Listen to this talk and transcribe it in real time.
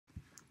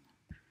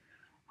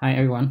Hi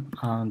everyone,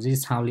 this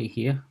is Hao Lee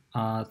here.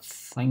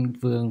 Thank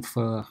Vương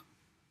for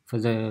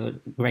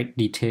the great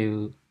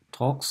detailed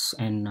talks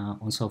and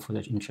also for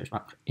the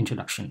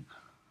introduction.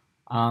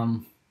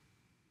 Um,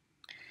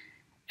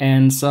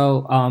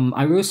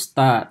 I will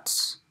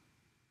start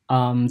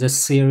the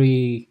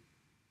series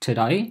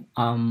today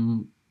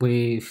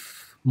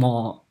with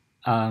more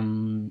uh,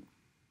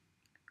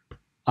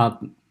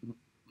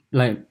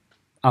 like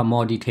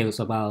more details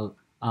about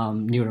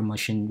neural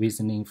machine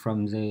reasoning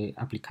from the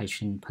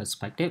application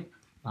perspective,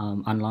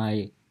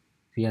 unlike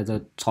the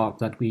other talk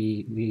that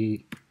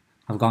we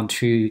have gone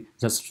through,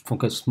 just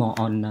focus more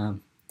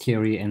on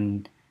theory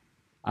and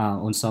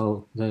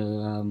also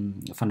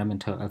the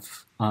fundamental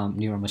of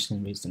neural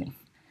machine reasoning.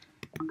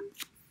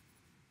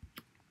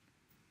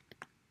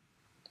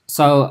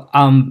 So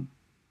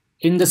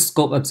in the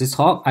scope of this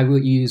talk, I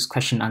will use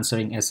question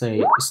answering as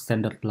a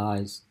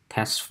standardized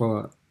test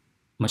for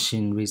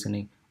machine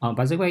reasoning.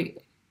 By the way,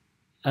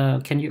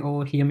 can you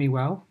all hear me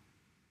well?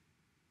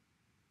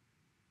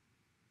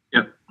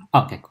 Yep.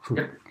 Okay, cool.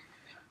 Yep.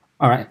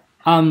 All right.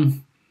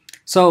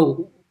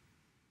 So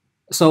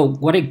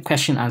what a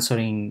question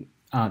answering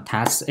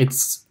task?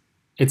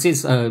 It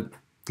is a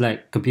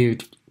like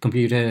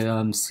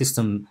computer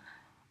system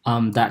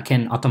that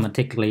can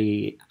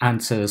automatically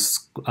answer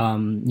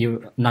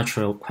new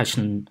natural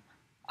question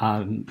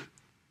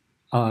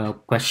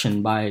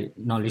by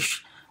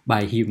knowledge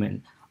by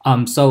human.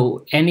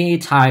 So any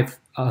type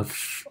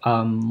of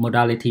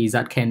modalities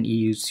that can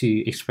use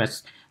to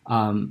express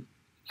uh,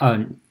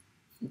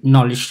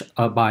 knowledge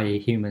by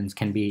humans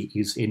can be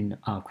used in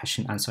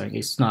question answering.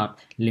 It's not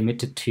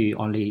limited to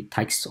only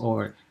text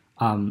or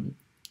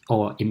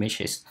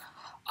images.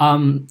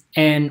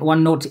 And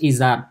one note is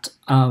that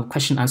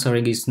question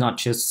answering is not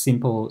just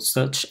simple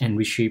search and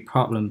retrieve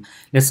problem.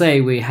 Let's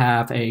say we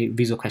have a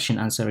visual question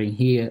answering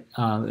here.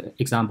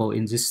 Example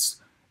in this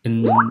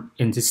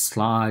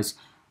slides,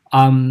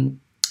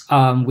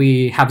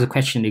 we have the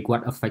question like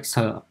what affects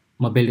her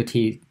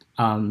mobility.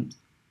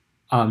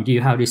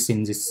 You have this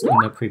in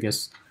the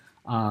previous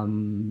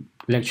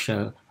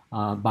lecture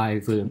by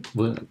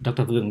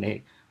Dr. Vương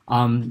Lê.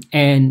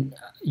 And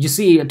you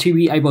see, to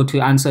be able to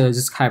answer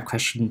this kind of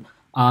question,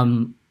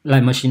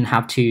 like machine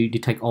have to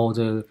detect all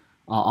the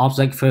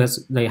objects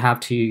first. They have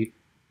to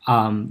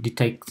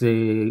detect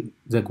the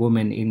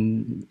woman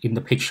in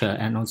the picture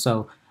and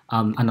also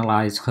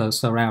analyze her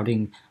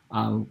surrounding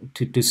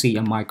to see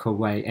a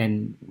microwave.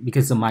 And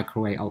because the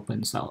microwave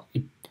opens, so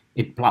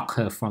it block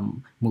her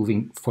from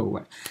moving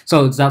forward.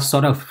 So that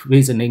sort of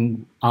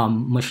reasoning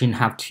machine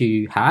have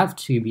to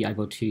be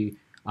able to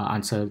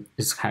answer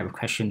this kind of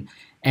question.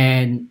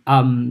 And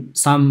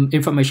some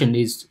information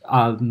is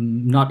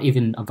not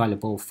even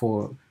available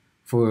for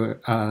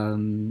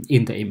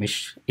in the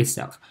image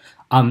itself.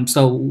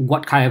 So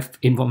what kind of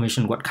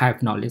information, what kind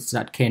of knowledge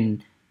that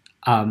can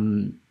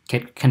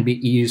be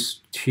used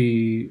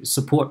to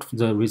support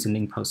the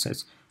reasoning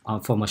process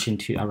for machine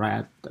to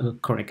arrive at a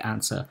correct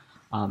answer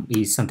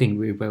is something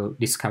we will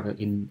discover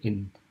in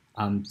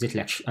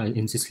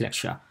this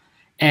lecture.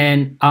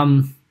 And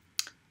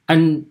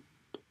an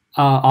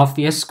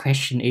obvious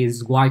question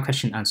is why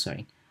question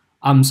answering.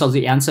 So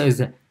the answer is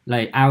that,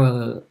 like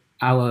our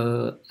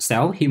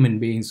self, human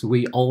beings,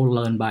 we all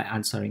learn by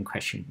answering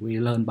question. We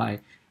learn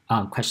by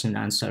question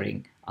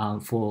answering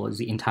for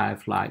the entire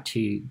life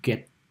to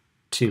get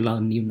to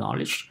learn new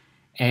knowledge,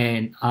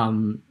 and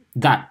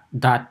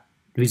that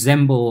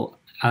resemble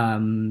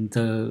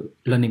the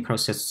learning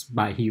process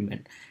by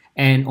human.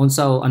 And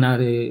also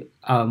another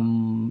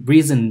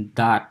reason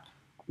that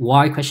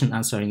why question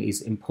answering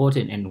is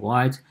important and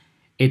why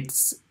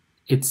it's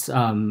it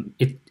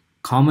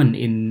common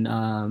in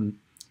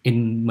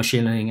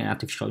machine learning and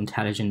artificial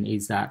intelligence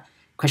is that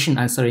question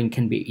answering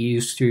can be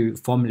used to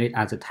formulate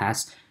other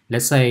tasks.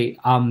 Let's say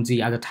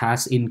the other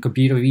tasks in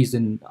computer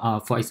vision,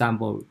 for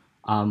example,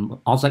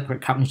 object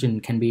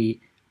recognition can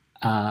be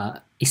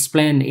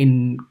explained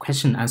in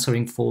question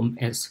answering form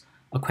as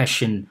a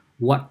question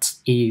what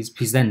is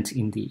present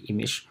in the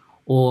image,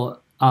 or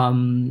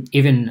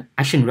even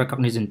action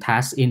recognition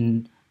tasks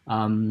in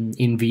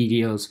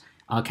videos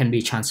can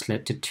be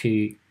translated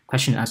to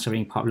question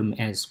answering problem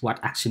as what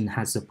action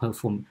has the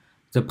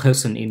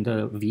person in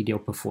the video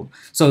perform.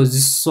 So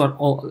this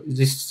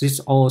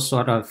all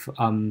sort of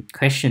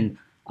question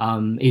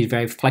is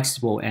very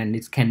flexible, and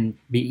it can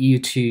be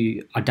used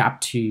to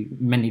adapt to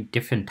many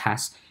different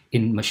tasks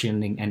in machine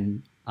learning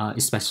and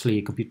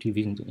especially computer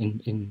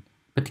vision in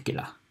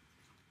particular.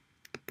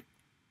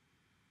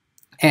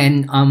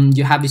 And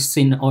you have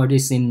seen all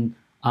this in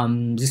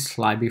this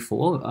slide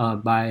before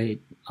by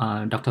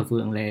Dr.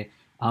 Vương Lê.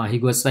 He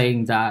was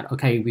saying that,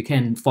 okay, we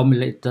can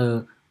formulate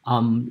the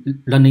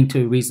learning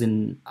to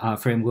reason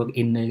framework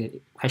in a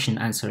question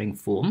answering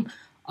form.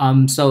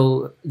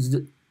 So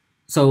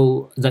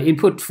the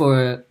input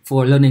for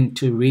learning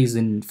to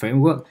reason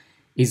framework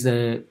is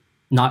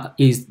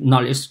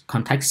knowledge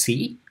context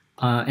C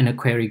and a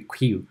query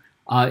Q.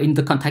 In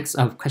the context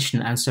of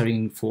question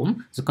answering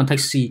form, the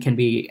context C can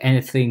be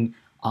anything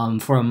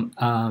from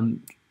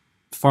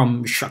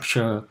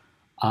structure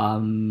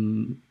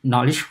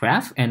knowledge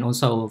graph and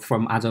also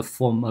from other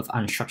form of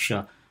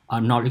unstructured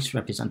knowledge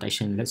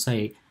representation. Let's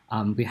say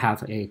we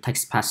have a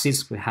text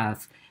passage, we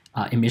have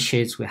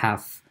images, we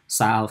have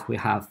sound, we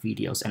have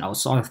videos, and all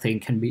sort of thing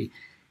can be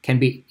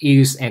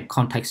used as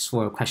context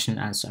for question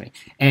answering.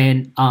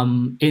 And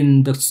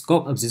in the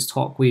scope of this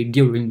talk, we're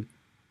dealing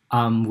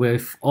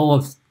with all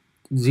of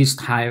these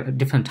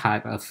different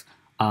type of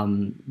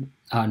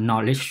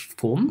knowledge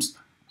forms,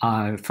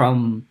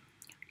 from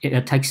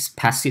a text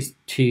passage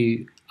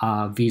to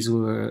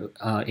visual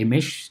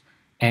image,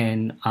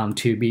 and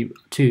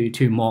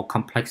to more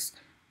complex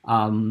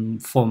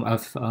form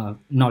of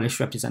knowledge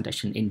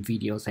representation in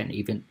videos and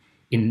even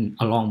in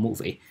a long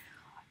movie.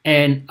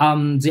 And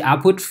the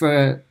output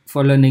for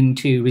learning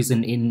to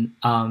reason in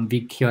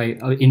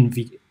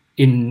VQA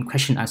in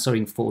question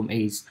answering form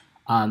is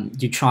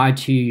you try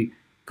to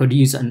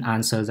produce an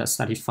answer that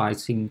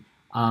satisfies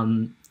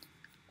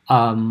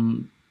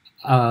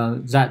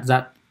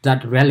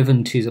that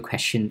relevant to the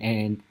question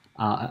and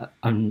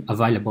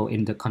available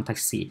in the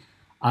context C.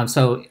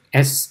 So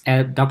as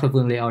Dr.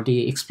 Vương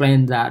already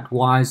explained that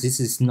why this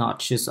is not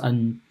just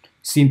a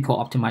simple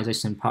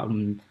optimization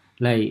problem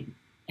like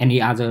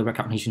any other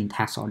recognition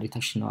task or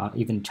detection or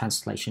even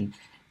translation.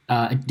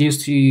 It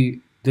deals to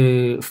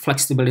the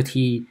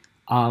flexibility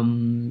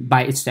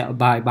by itself,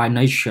 by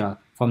nature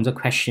from the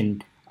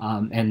question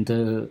and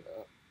the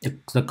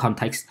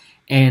context,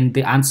 and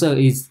the answer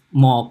is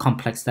more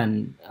complex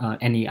than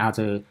any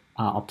other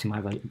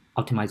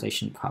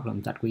optimization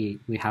problem that we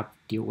have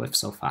dealt with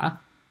so far.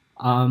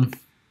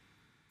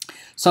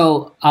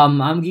 So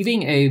I'm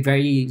giving a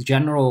very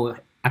general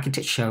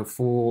architecture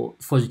for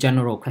the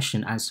general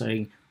question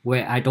answering,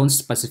 where I don't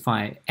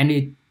specify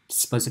any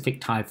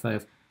specific type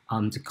of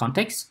the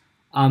context.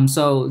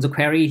 So the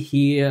query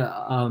here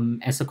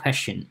as a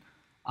question.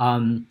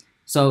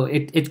 So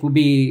it will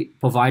be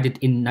provided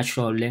in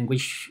natural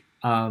language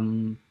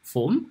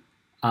form.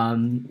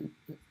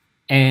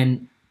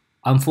 And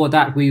for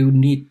that, we will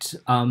need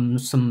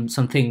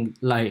something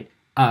like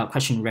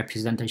question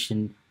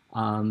representation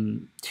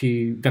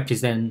to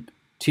represent,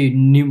 to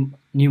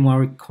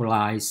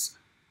numericalize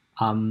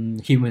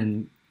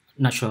human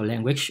natural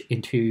language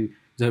into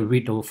the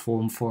readable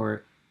form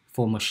for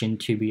machine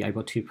to be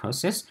able to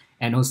process.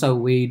 And also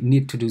we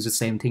need to do the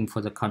same thing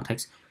for the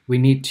context. We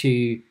need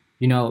to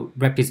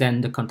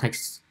represent the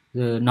context,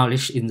 the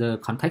knowledge in the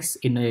context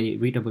in a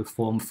readable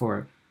form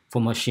for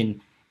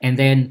machine. And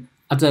then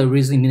other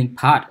reasoning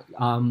part,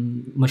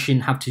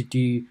 machine have to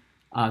do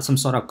some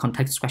sort of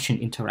context question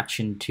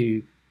interaction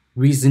to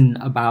reason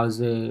about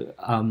the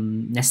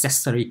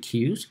necessary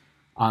cues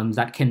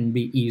that can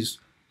be used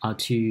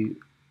to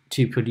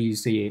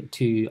produce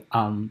to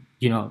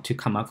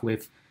come up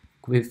with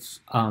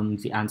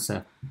the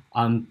answer.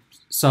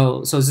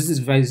 So this is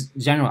very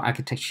general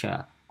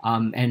architecture.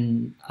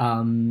 And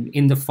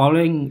in the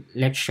following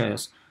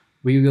lectures,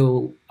 we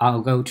will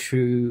go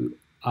through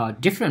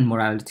different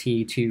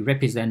modality to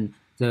represent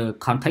the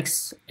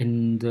context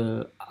in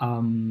the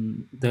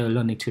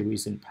learning to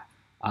reason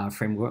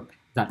framework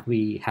that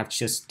we have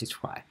just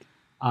described.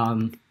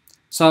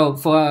 So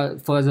for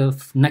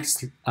the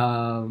next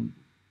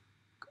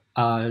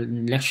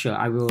lecture,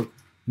 I will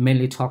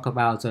mainly talk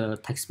about the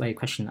text-based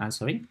question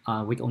answering,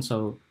 which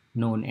also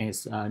known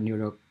as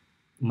neural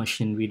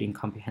machine reading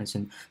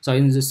comprehension. So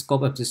in the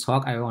scope of this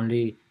talk, I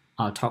only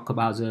talk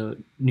about the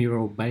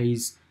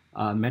neural-based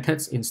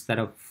methods instead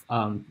of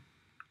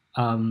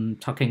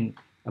talking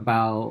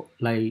about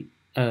like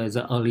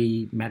the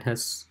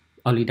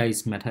early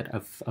days method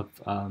of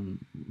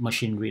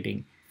machine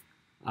reading,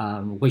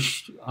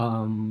 which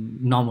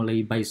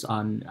normally based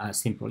on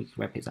symbolic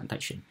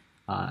representation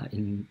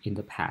in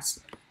the past.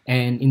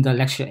 And in the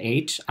lecture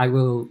 8, I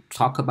will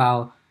talk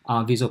about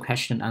visual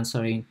question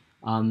answering,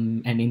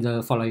 and in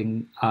the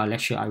following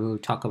lecture, I will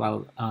talk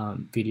about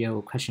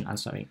video question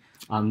answering.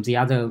 The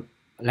other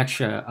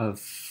lecture of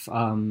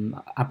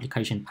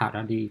application part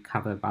already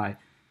covered by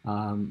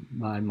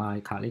my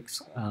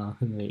colleagues,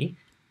 Hưng Lý,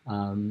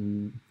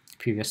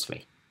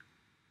 previously.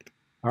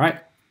 All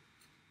right.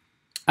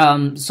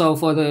 So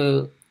for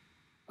the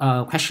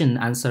question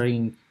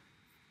answering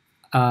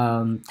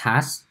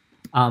task,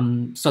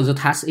 so the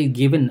task is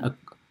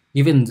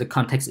given the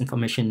context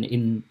information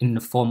in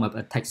the form of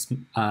a text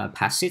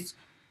passage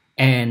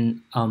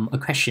and a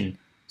question.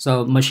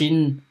 So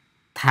machine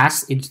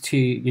task is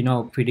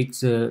to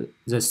predict the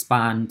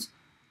span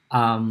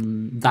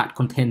that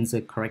contains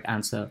the correct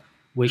answer,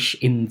 which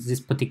in this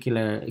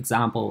particular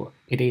example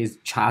it is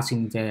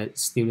charting the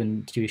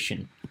student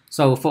tuition.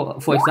 So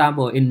for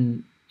example,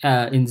 in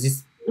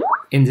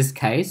this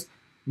case,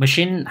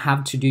 machine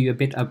have to do a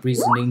bit of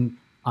reasoning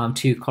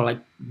to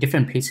collect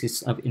different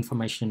pieces of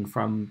information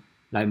from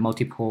like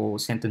multiple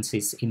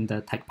sentences in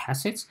the text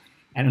passage,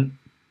 and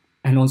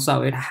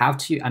also it have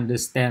to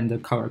understand the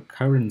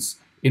current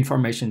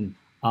information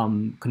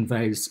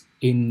conveys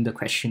in the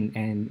question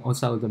and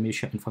also the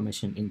mutual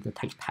information in the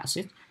text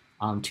passage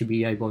to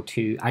be able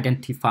to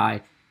identify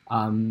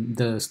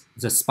the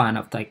span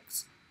of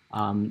text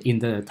in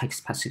the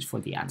text passage for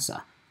the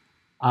answer.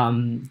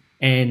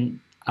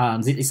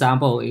 This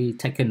example is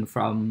taken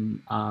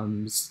from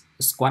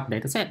SQuAD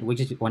dataset, which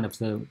is one of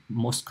the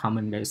most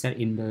common dataset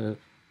in the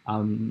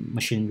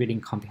machine reading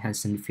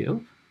comprehension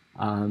field.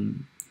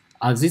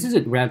 This is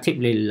a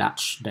relatively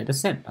large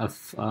dataset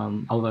of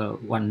over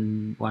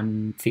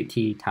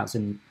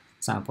 150,000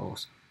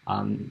 samples,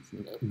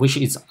 which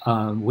is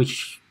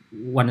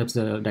one of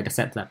the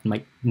datasets that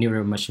make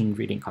neural machine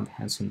reading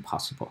comprehension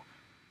possible.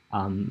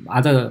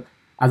 Other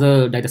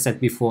dataset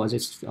before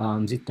this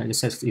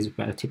dataset is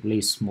relatively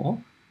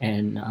small,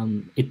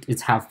 and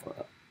it have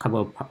a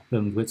couple of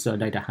problems with the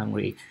data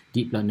hungry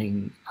deep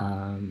learning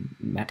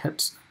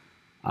methods.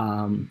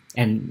 And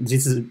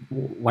this is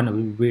one of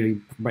the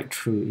really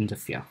breakthrough in the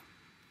field.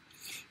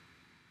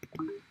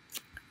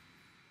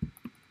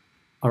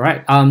 All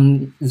right.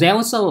 There are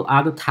also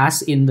other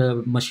tasks in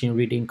the machine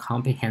reading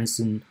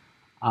comprehension.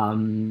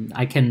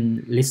 I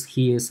can list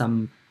here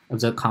some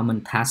of the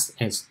common tasks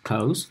as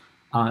close,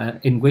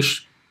 in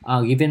which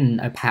given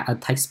a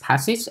text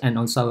passage and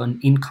also an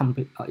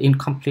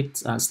incomplete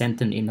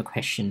sentence in the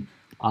question,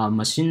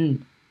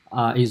 machine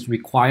is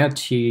required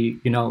to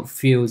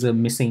fill the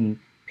missing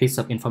piece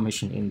of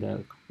information in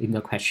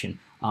the question.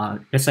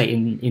 Let's say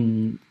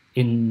in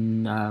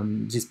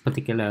this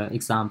particular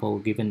example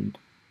given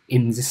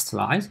in this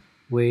slide,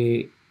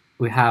 we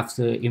have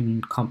the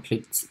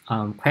incomplete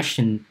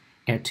question,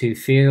 and to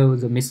fill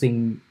the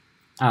missing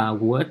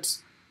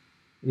words,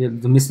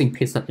 the missing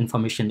piece of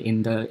information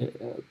in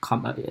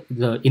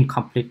the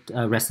incomplete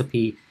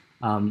recipe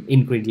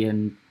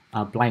ingredient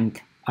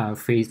blank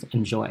phrase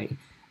enjoy,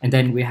 and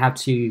then we have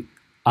to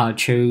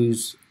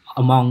choose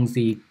among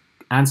the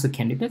answer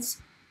candidates,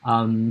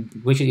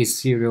 which is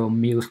cereal,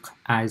 milk,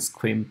 ice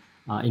cream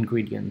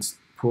ingredients,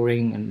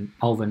 pouring, and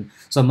oven.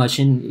 So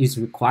machine is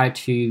required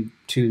to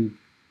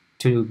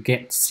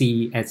get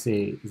C as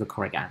the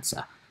correct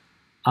answer.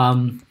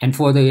 And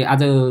for the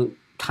other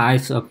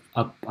types of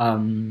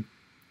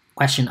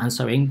question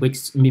answering,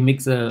 which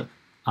mimics the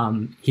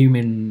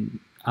human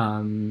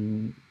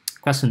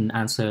question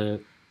answer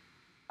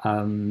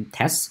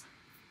test,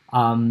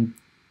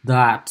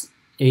 that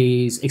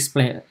is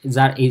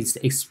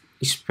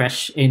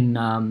expressed in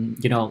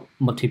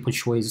multiple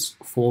choice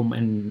form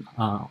and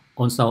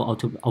also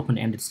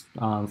open-ended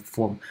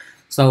form.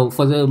 So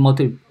for the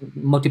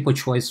multiple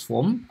choice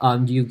form,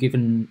 you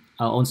given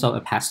also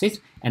a passage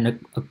and a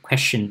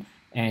question,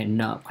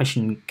 and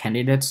question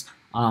candidates.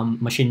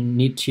 Machine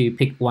need to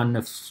pick one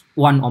or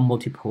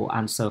multiple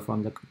answer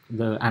from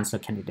the answer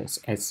candidates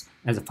as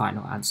a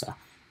final answer.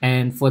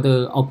 And for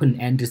the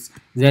open-ended,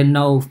 there are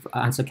no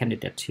answer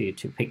candidate to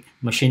pick.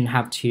 Machine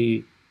have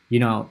to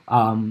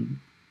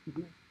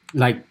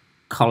like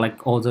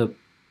collect all the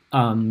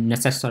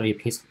necessary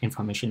piece of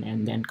information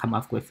and then come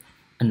up with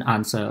an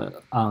answer,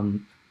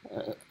 an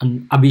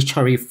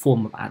arbitrary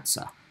form of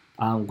answer,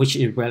 which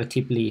is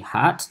relatively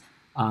hard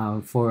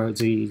for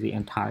the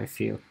entire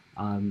field.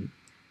 And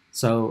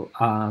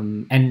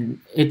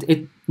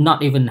it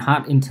not even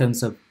hard in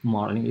terms of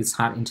modeling, it's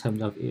hard in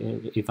terms of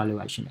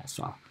evaluation as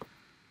well.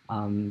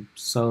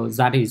 So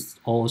that is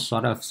all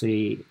sort of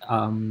the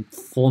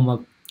form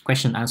of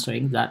question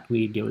answering that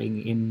we're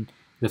dealing in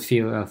the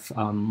field of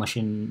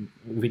machine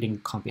reading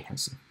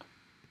comprehension.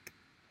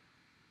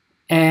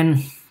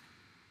 And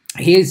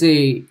here's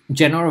a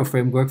general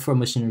framework for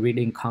machine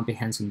reading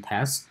comprehension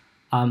tests.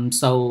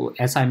 So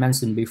as I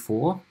mentioned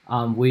before,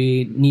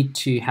 we need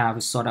to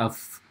have sort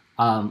of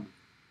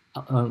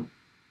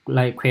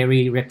like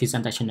query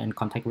representation and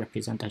context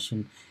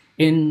representation.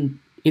 In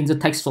the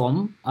text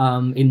form,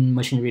 in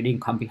machine reading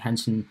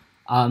comprehension,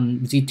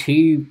 the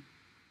two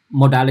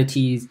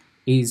modalities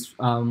is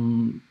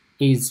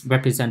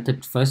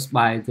represented first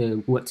by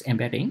the words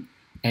embedding,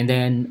 and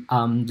then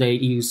they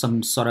use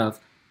some sort of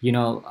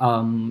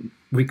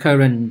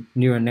recurrent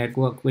neural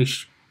network,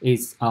 which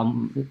is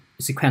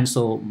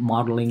sequential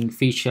modeling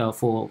feature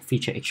for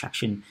feature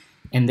extraction,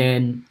 and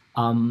then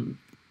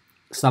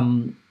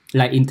some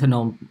like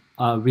internal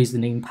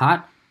reasoning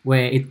part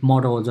where it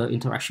models the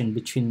interaction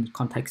between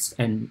context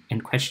and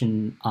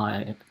question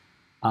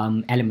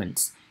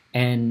elements,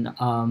 and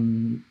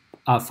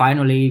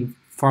finally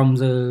from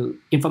the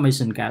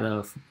information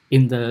gathered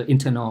in the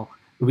internal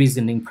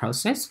reasoning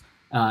process,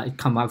 it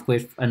comes up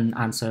with an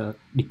answer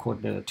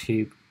decoder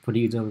to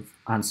produce the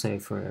answer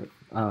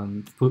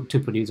to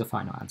produce a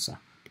final answer.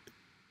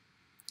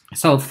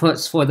 So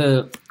first for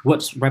the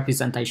words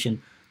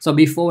representation. So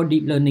before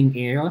deep learning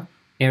area,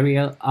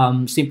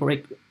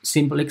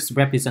 simplest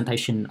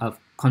representation of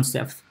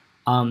concepts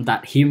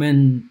that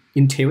human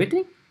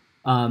intuitive,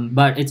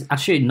 but it's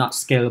actually not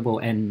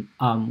scalable and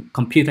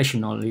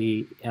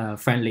computationally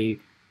friendly.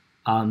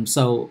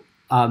 So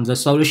the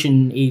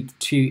solution is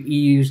to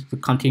use the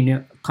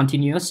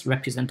continuous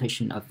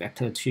representation of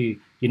vector to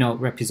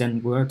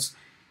represent words,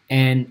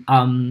 and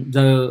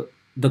the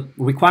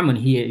requirement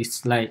here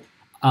is like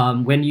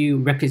when you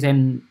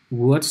represent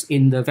words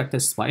in the vector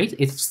space,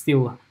 it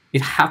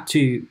have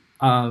to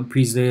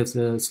preserve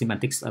the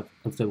semantics of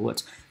the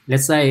words.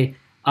 Let's say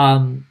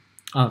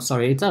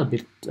sorry, it's a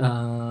bit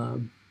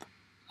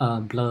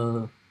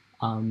blur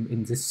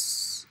in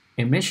this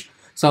image.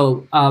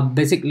 So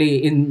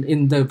basically,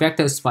 in the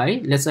vector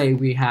space, let's say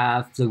we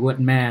have the word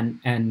man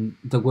and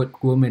the word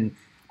woman.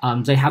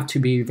 They have to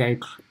be very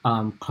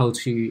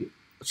close to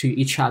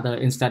each other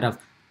instead of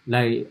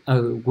like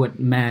a word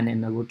man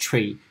and a word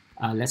tree,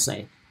 let's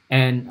say.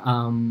 And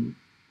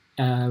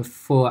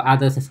for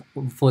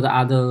the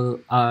other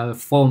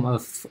form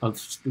of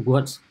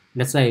words,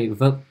 let's say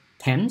verb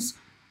tense,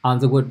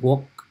 the word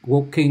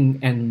walking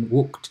and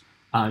walked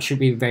should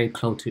be very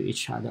close to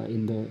each other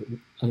in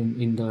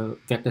the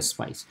vector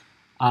space.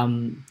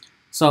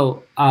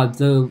 So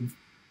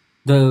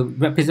the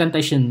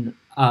representation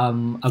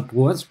of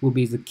words will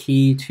be the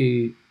key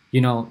to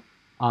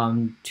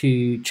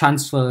to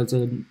transfer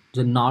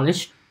the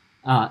knowledge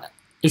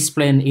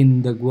explained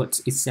in the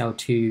words itself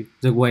to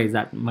the way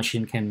that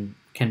machine can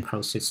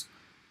process.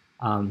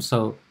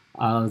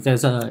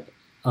 There's a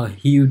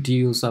huge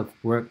deals of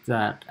work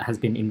that has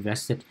been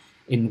invested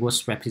in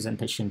words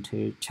representation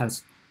to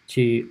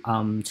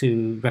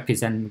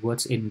represent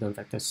words in the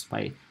vector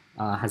space.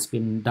 Has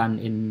been done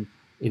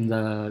in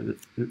the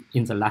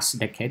last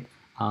decade,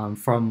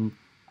 from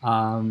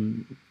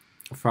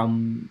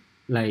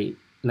like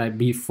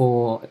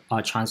before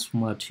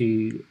transformer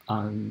to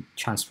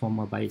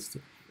transformer based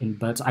in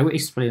birds. I will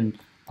explain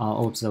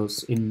all of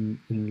those in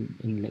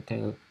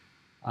later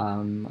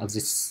of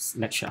this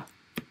lecture.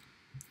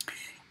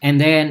 And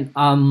then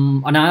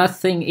another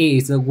thing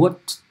is the word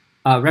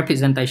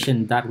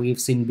representation that we've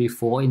seen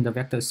before in the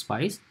vector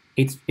space.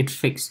 It's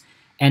fixed,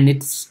 and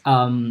it's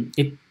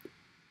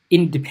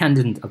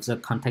independent of the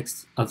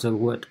context of the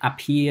word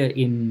appear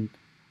in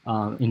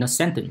a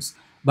sentence.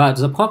 But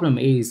the problem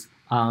is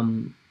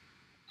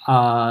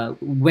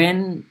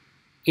when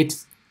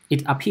it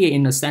appear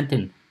in a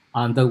sentence,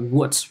 the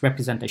word's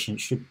representation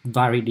should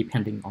vary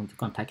depending on the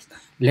context.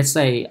 Let's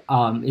say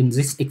in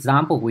this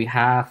example we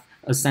have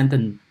a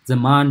sentence: the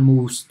man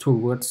moves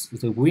towards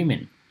the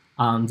women.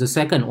 The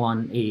second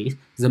one is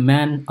the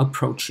man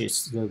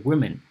approaches the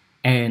women,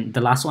 and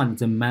the last one,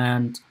 the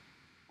man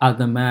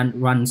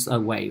runs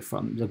away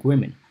from the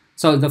women.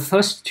 So the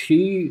first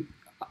two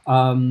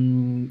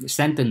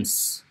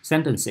sentences,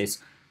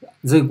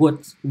 the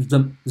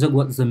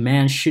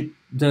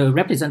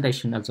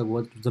representation of the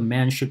word the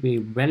man should be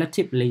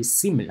relatively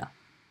similar.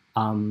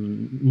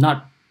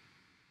 Not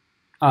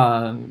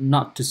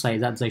to say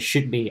that they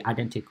should be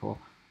identical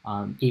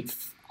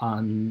if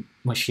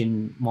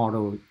machine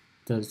model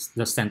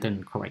the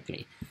sentence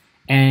correctly.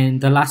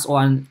 And the last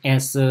one,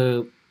 as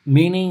the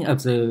meaning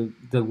of the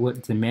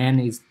word the man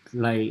is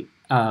like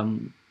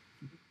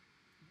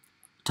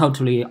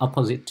totally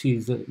opposite to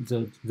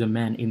the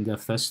man in the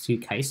first two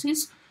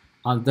cases,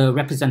 the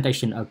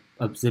representation of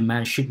the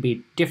man should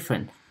be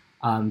different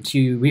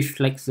to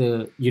reflect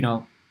the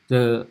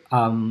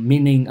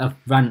meaning of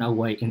run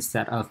away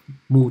instead of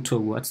move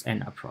towards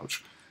and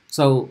approach.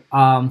 So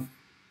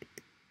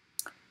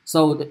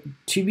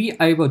to be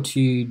able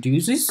to do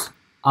this,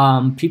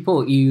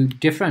 people use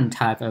different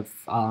type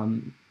of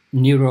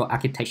neural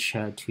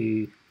architecture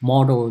to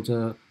model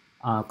the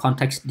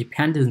context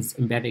dependence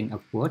embedding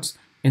of words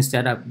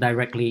instead of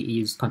directly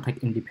use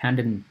context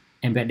independent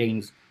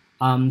embeddings.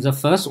 The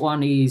first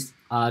one is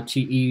to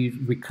use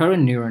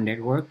recurrent neural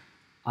network,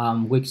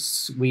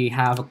 which we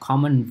have a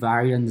common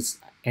variants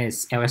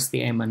as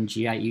LSTM and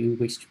GIU,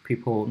 which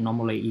people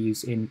normally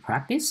use in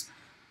practice.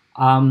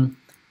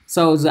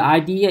 So the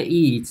idea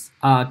is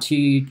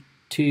to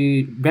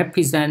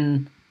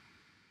represent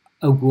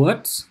a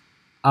word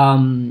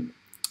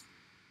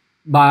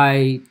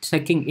by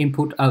taking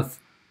input of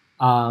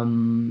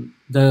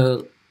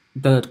the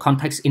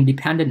context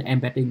independent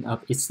embedding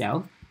of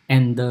itself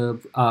and the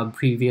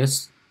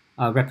previous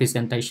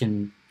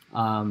representation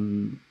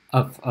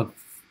of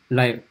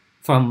like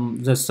from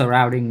the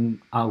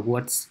surrounding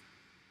words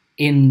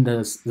in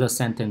the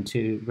sentence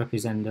to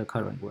represent the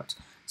current words.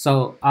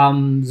 So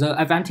the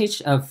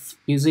advantage of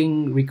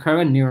using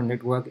recurrent neural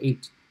network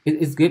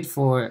is good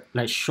for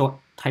like short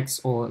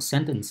text or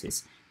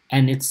sentences,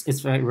 and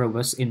it's very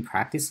robust in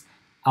practice.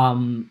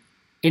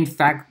 In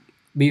fact,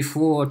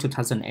 before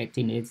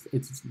 2018,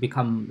 it's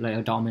become like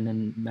a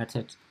dominant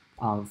method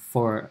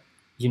for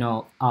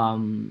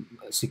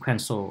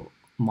sequential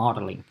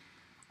modeling.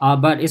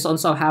 But it's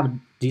also have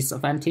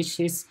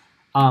disadvantages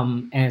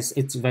as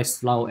it's very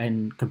slow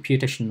and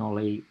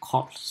computationally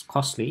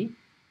costly.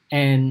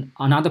 And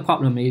another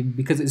problem is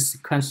because it's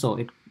sequential,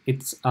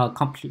 it's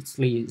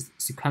completely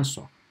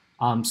sequential,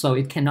 so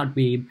it cannot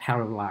be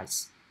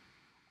parallelized.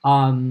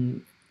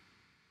 And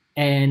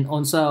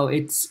also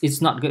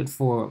it's not good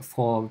for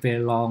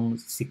very long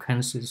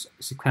sequences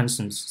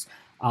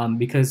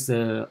because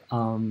the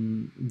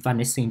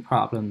vanishing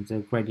problem, the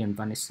gradient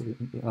vanishing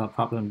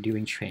problem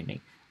during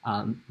training,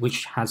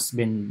 which has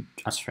been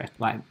addressed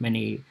by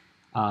many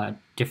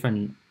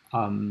different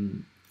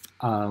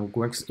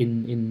works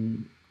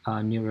in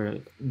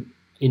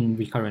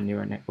recurrent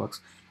neural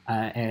networks.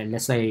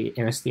 Let's say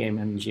LSTM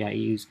and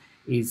GIUs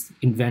is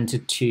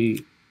invented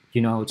to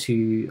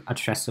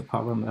address the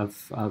problem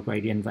of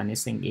gradient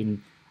vanishing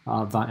in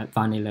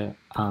vanilla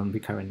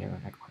recurrent neural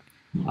network.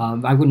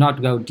 I will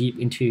not go deep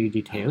into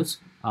details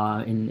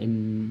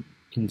in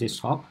this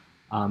talk,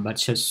 but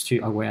just to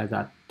aware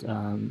that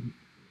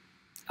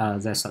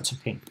there's such a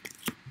thing.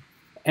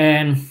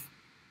 And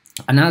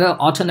another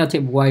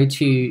alternative way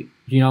to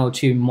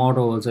to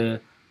model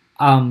the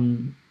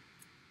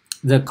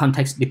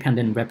context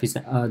dependent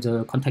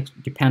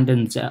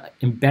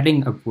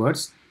embedding of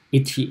words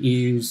is to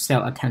use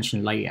cell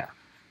attention layer.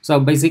 So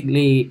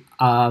basically,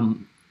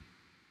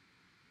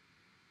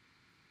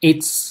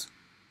 its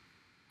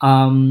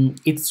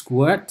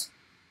word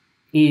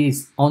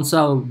is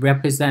also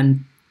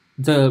represent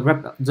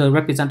the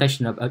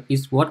representation of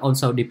its word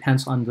also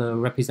depends on the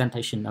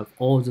representation of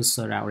all the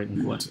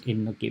surrounding words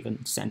in a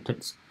given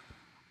sentence.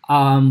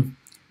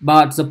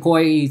 But the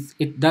point is,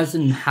 it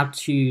doesn't have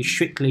to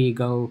strictly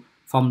go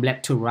from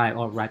left to right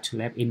or right to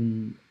left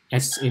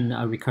as in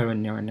a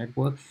recurrent neural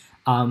network.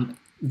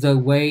 The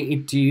way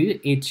it do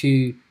is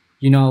to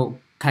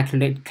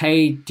calculate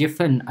k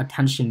different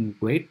attention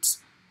weights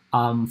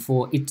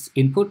for its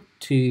input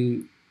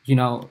to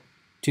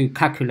to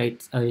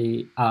calculate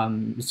a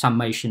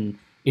summation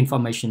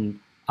information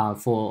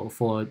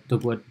for the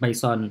word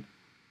based on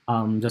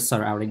the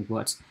surrounding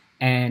words,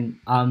 and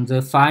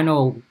the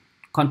final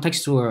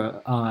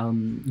contextual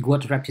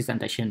word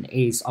representation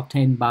is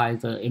obtained by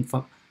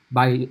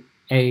by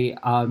a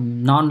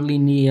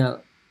nonlinear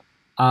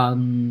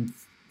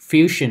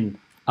fusion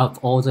of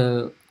all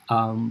the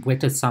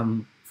weighted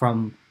sum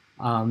from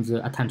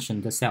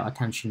the cell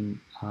attention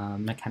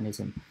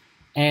mechanism.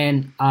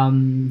 And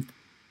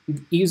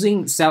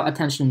using cell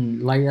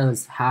attention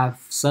layers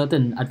have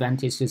certain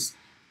advantages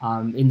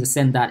in the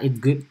sense that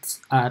it good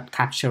at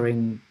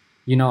capturing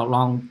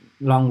long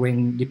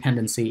range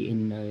dependency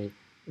in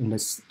the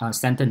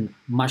sentence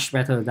much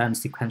better than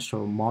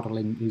sequential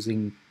modeling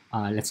using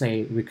let's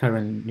say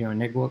recurrent neural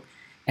network.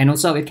 And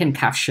also it can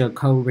capture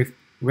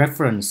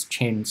co-reference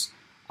chains.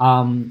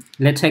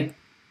 Let's take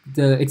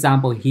the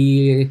example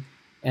here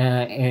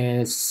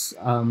as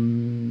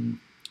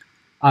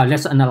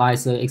let's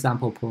analyze the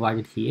example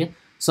provided here.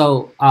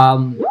 So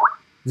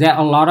there are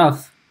a lot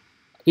of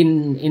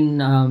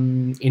in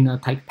a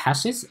text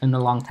passage, in a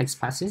long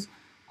text passage,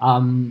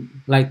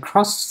 like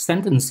cross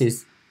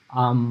sentences.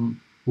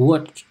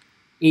 What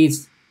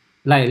is,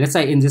 like, let's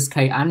say in this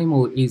case,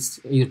 animal is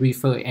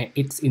referred as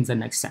it's in the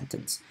next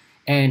sentence,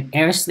 and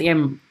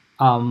LSTM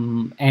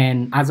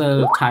and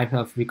other type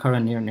of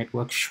recurrent neural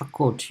network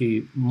struggle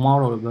to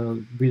model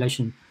the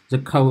relation, the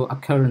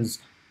co-occurrence,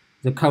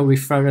 the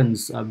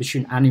co-reference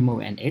between animal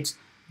and it.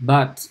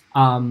 But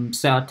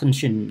cell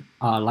attention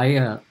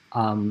layer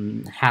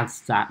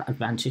has that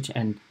advantage,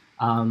 and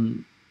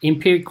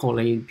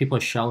empirically people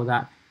show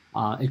that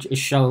it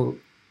show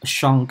a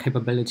strong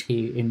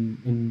capability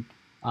in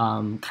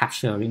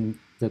capturing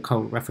the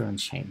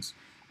co-reference chains.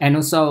 And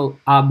also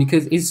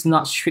because it's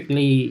not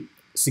strictly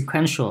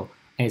sequential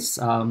as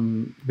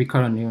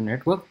recurrent neural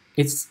network,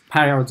 it's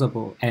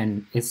parallelizable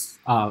and it's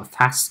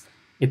fast.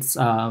 It's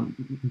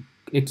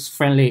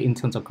friendly in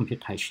terms of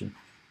computation,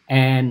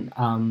 and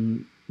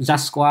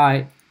that's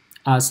why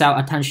cell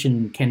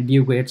attention can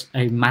deal with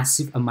a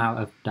massive amount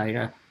of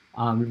data,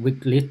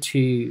 which lead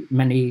to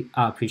many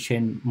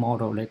pre-trained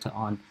model later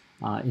on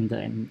in the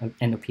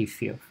NLP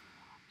field.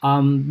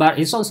 But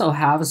it also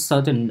has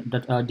certain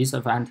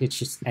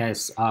disadvantages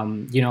as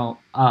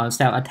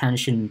cell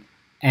attention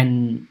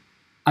and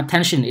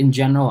attention in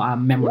general are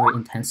memory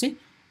intensive,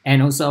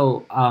 and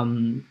also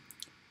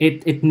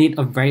it needs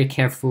a very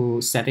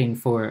careful setting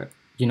for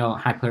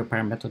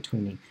hyperparameter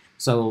tuning.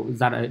 So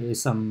that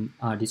is some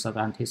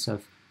disadvantage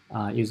of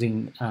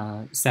using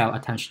cell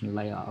attention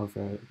layer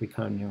over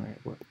recurrent neural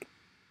network.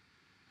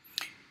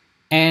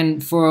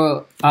 And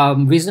for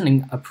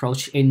reasoning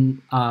approach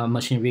in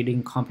machine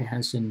reading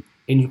comprehension,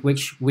 in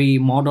which we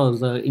model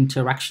the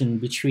interaction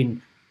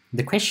between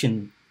the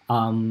question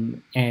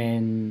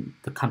and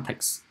the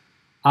context,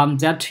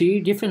 there are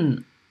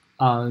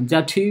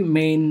two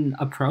main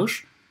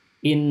approach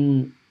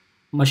in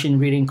machine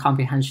reading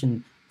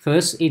comprehension.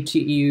 First is to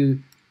use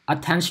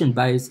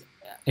attention-based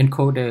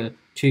encoder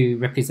to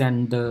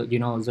represent the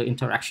the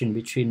interaction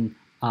between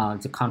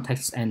the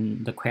context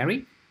and the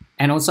query.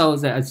 And also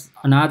there's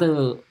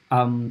another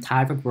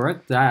type of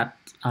work that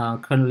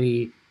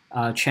currently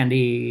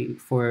trendy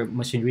for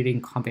machine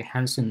reading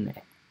comprehension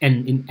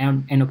and in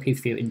NLP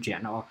field in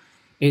general,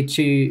 is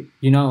to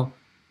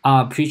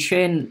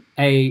pre-train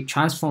a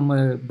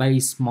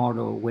transformer-based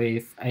model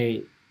with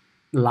a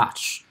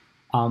large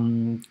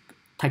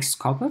text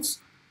corpus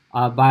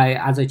by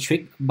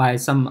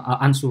some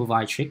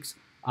unsupervised tricks,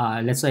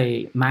 let's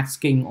say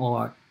masking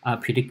or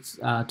predict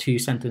two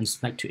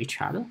sentences next to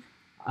each other.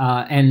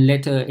 And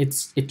later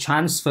it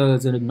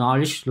transfers the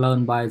knowledge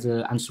learned by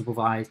the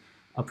unsupervised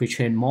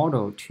pre-trained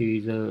model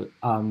to the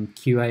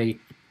QA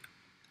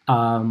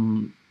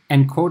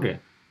encoder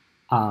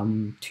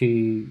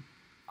to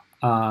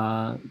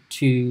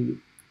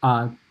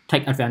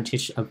take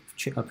advantage of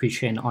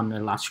pre-train on a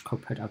large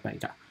corpus of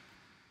data.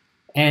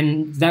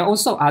 And there are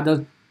also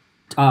other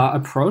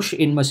approach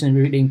in machine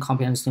reading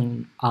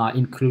comprehension,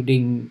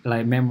 including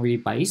like memory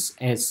base,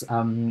 as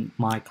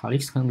my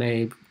colleagues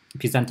currently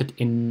presented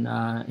in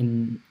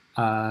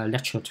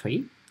lecture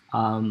 3.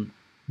 Um,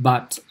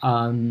 but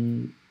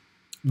um,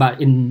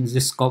 but in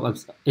the scope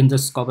of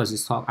this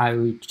talk, I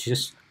will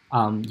just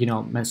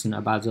mention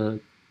about the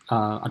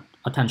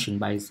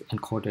attention-based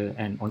encoder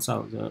and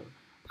also the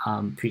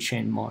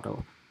pre-trained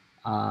model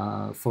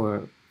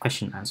for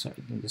question answer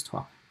in this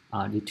talk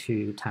due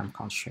to time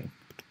constraint.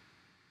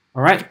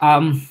 All right.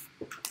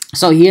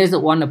 So here's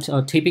one of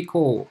the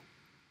typical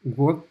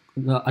work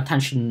the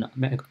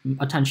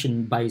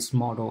attention-based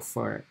model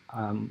for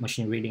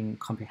machine reading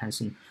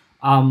comprehension.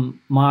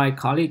 My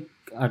colleague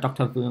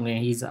Dr. Vương,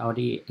 he's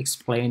already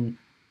explained,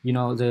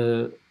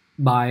 the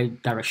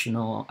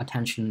bidirectional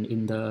attention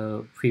in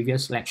the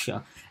previous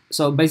lecture.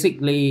 So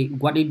basically,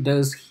 what it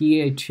does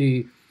here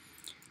to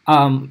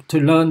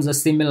learn the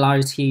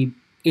similarity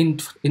in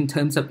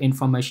terms of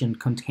information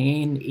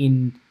contained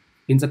in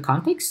the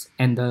context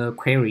and the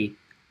query,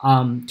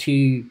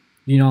 to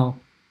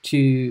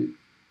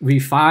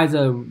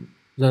refine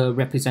the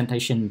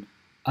representation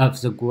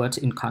of the words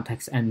in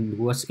context and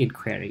words in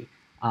query,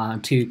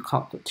 to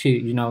collect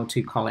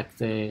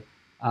the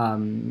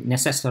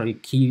necessary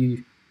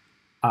cue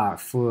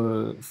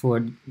for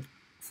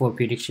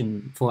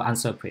prediction, for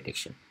answer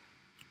prediction.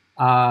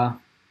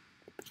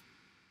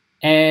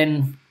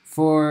 And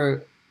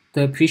for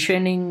the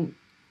pre-training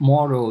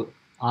model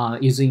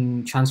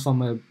using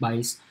transformer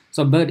base,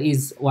 so BERT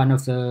is one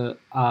of the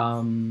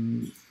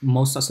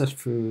most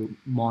successful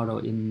model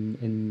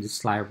in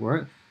this line of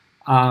work.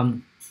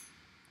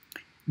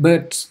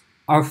 But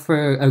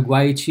offer a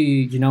way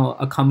to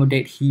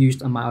accommodate huge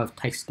amount of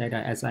text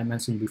data, as I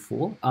mentioned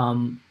before.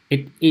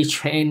 It is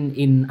trained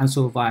in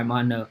unsupervised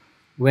manner,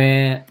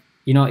 where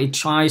it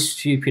tries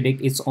to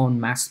predict its own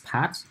mask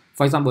paths.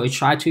 For example, it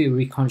tries to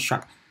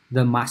reconstruct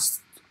the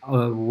mask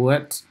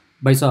words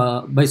based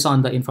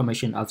on the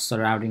information of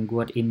surrounding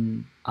word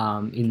in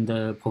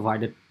the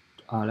provided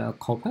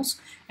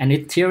corpus, and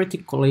it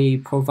theoretically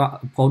proves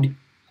that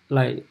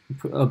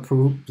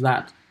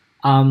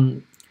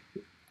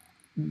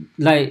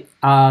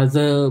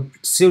the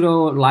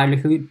pseudo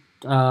livelihood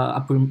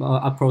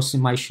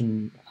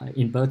approximation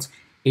in BERT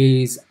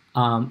is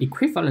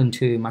equivalent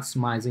to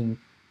maximizing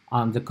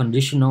the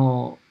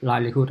conditional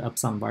livelihood of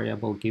some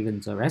variable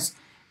given the rest.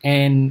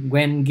 And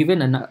when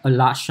given a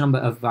large number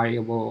of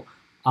variable,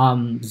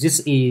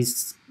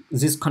 this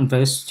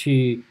converts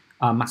to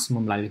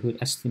maximum livelihood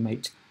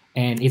estimate,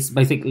 and it's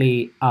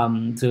basically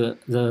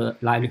the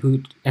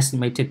livelihood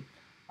estimated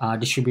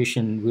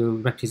distribution will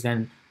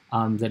represent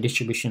the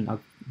distribution of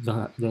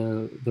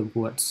the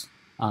words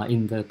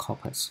in the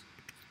corpus.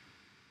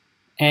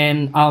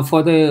 And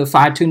for the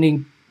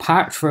fine-tuning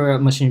part for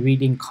machine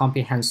reading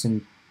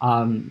comprehension,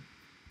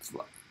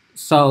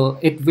 so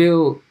it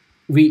will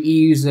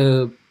reuse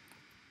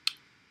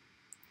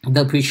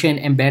the pre-trained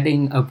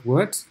embedding of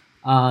words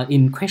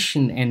in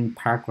question and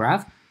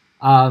paragraph,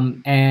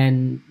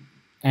 and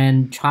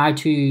try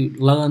to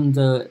learn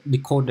the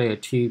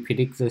decoder to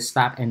predict the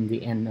start and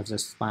the end of the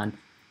span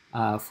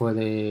for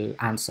the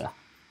answer.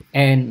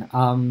 And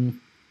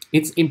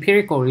it's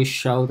empirically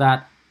show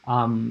that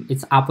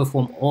it's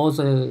outperform all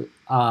the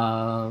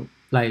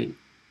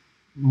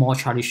more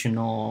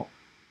traditional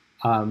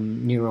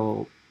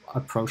neural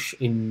approach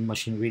in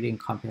machine reading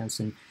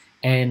comprehension,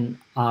 and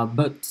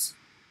but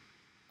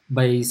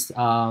based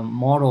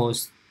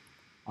models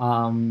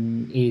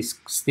is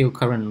still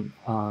current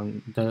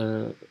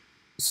the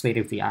state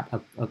of the art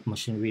of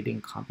machine reading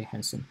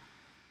comprehension.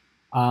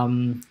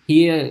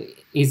 Here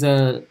is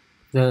the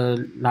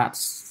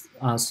last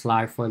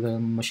slide for the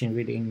machine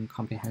reading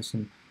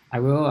comprehension. I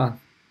will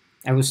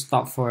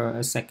stop for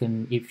a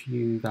second if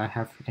you guys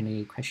have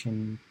any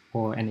question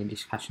or any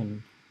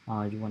discussion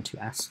you want to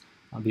ask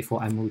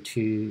before I move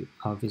to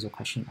visual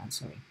question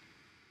answering.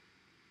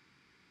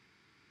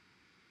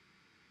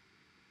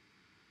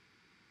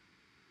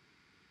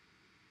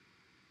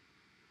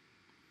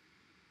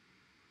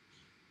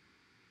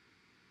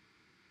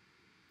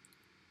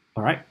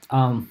 All right.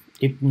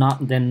 If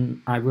not,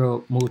 then I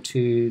will move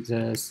to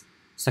the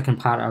second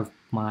part of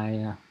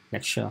my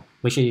lecture,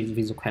 which is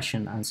visual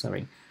question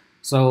answering.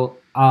 So,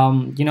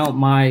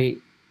 my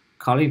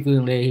colleague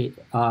Vương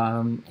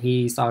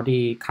he's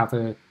already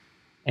covered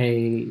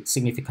a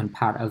significant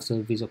part of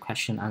the visual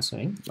question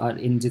answering. But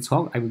in this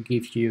talk, I will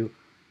give you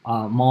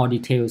more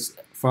details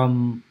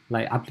from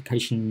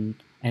application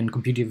and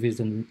computer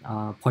vision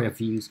point of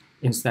views,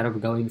 instead of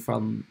going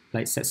from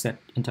set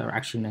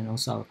interaction and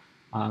also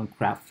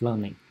graph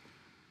learning.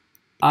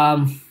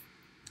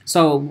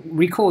 So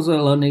recall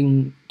the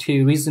learning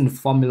to reason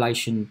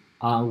formulation,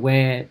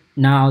 where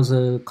now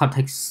the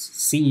context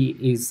C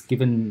is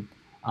given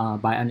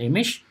by an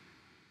image,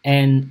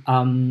 and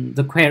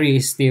the query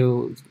is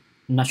still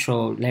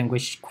natural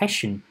language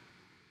question,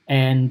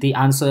 and the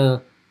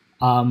answer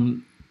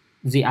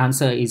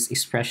is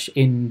expressed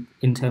in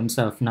terms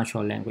of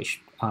natural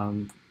language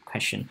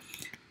question.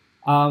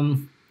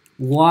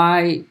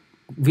 Why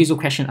visual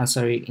question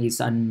answering is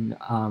an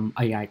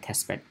AI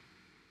testbed.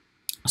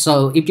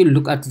 So if you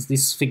look at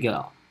this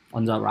figure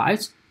on the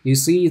right, you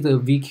see the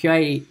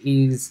VQA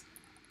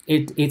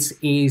it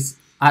is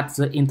at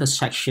the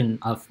intersection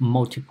of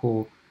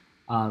multiple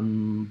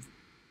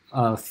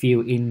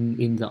field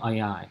in the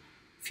AI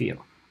field,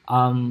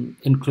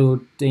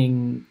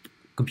 including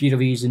computer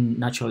vision,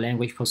 natural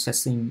language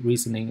processing,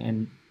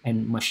 reasoning,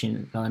 and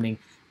machine learning,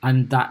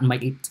 and that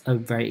make it a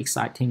very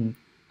exciting,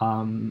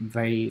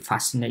 very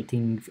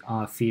fascinating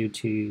field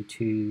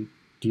to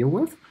deal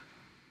with.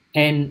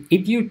 And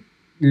if you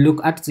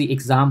look at the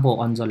example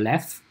on the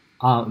left,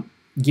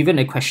 given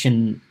a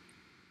question,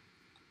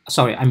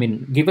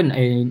 given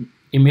an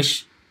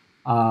image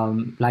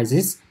like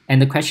this,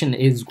 and the question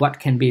is, what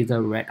can be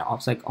the red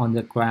object on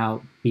the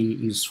ground be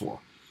useful?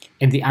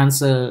 And the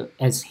answer,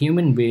 as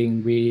human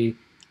being, we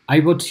are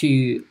able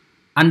to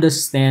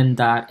understand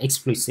that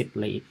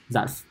explicitly,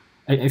 that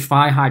a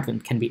fire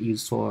hydrant can be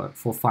used for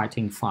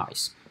fighting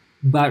fires.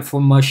 But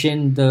for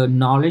machine, the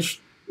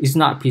knowledge is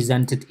not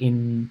presented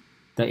in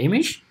the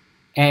image,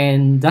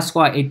 and that's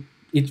why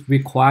it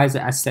requires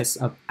the access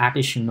of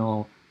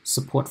additional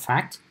support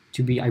fact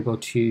to be able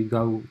to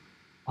go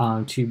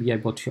to be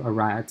able to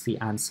arrive at the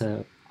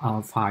answer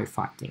of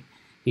firefighting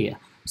here.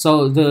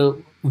 So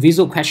the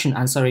visual question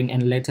answering,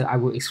 and later I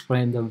will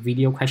explain the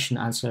video question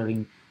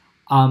answering,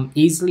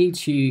 easily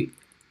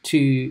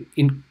to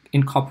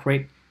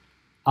incorporate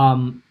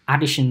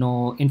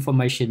additional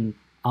information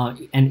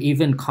and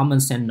even common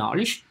sense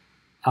knowledge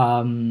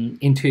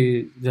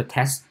into the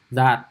test,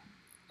 that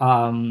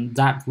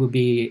will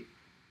be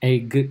a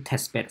good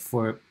test bed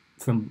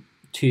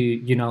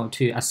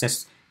to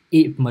assess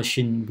if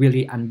machine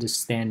really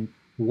understand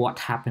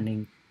what's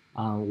happening,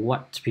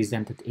 what's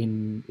presented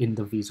in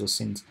the visual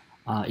scenes,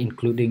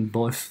 including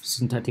both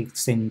synthetic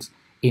scenes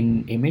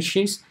in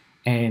images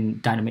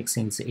and dynamic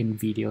scenes in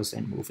videos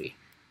and movie.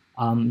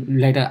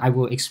 Later, I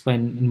will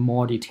explain in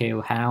more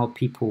detail how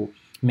people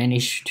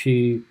manage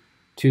to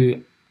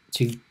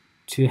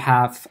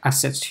have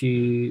access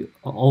to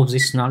all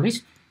this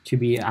knowledge to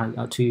be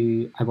able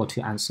to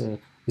answer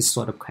this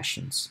sort of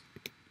questions.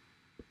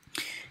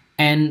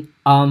 And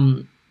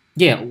why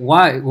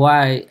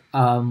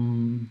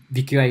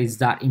VQA is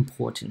that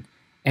important,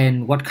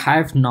 and what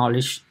kind of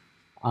knowledge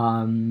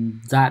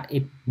that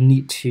it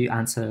need to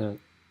answer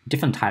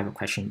different type of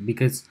question,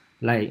 because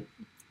like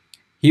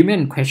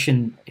human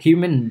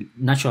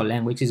natural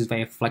language is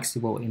very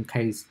flexible in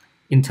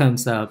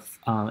terms of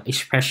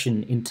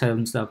expression, in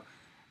terms of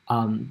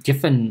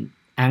different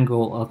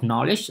angle of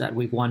knowledge that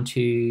we want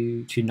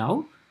to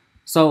know.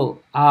 So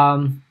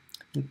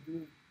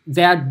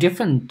there are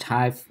different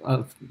type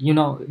of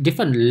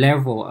different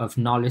level of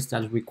knowledge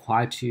that's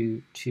required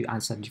to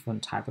answer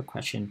different type of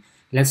question.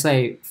 Let's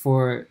say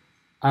for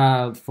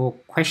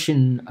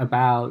question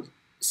about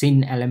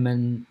scene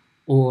element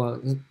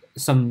or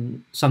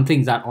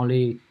something that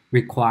only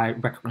require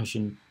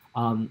recognition,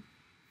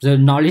 the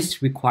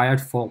knowledge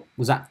required for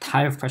that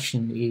type of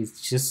question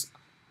is just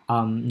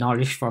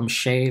knowledge from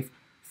shape,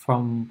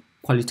 from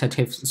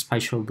qualitative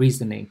spatial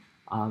reasoning.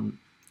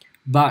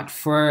 But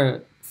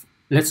for,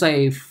 let's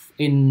say,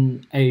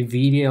 in a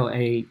video,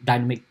 a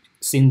dynamic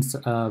scenes,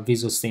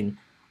 visual scene,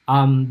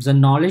 the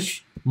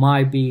knowledge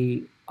might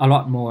be a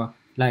lot more.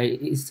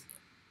 Like, it's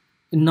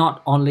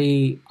not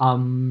only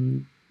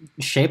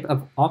shape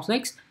of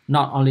objects,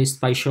 not only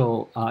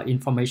spatial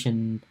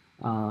information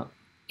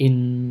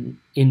in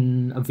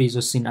a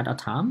visual scene at a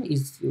time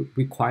is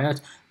required,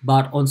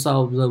 but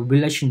also the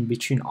relation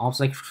between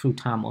objects through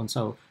time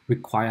also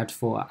required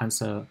for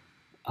answer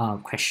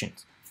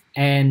questions.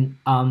 And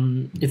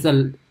it's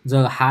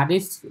the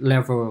hardest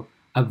level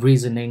of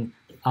reasoning.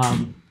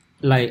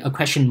 Like a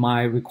question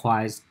might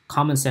require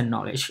common sense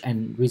knowledge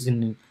and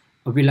reasoning,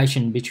 a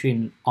relation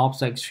between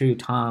objects through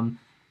time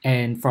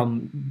and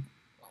from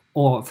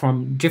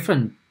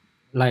different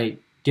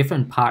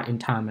part in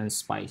time and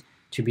space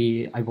to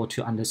be able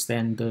to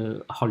understand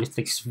the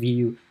holistic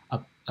view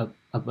of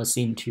a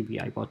scene, to be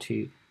able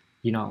to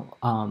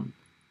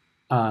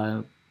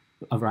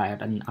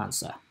arrive at an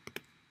answer.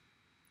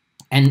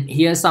 And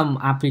here's some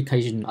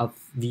application of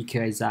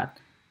VQA that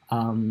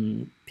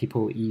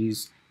people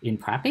use in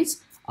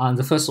practice.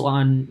 The first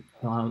one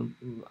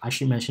I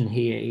should mention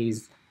here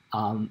is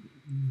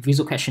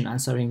visual question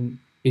answering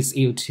is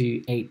used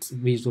to aid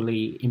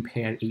visually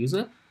impaired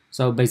user.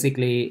 So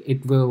basically,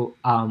 it will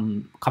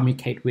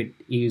communicate with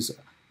user.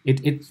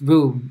 It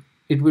will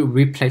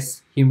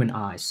replace human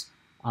eyes,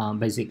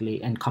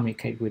 basically, and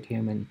communicate with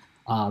human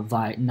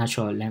via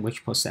natural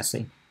language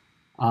processing,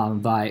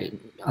 by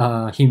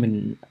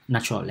human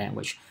natural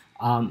language.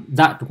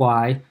 That's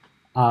why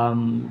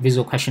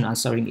visual question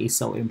answering is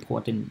so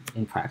important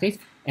in practice.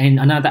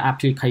 And another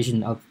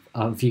application of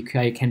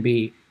VQA can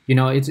be,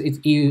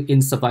 it's used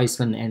in surveillance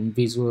and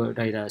visual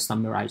data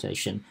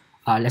summarization.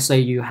 Let's say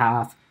you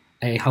have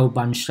a whole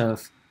bunch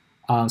of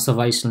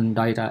surveillance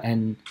data,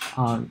 and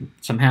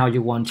somehow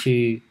you want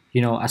to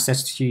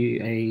access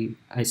to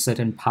a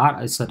certain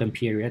part, a certain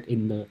period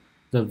in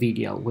the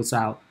video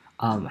without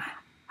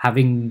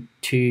having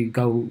to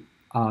go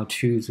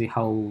through the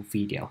whole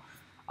video.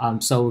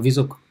 So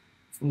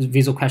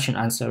visual question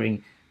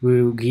answering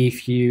will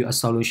give you a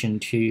solution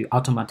to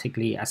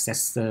automatically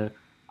assess the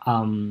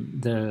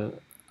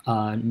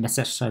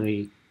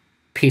necessary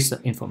piece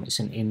of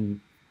information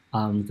in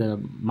the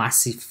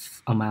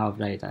massive amount of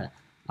data,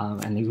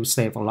 and it will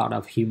save a lot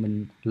of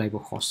human labor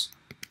costs.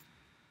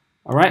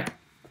 All right.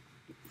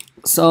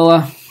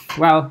 So,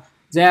 well,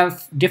 there are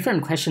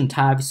different question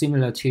types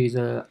similar to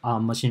the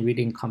machine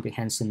reading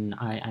comprehension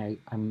I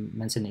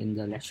mentioned in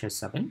the lecture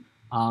 7.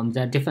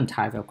 There are different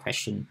types of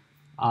question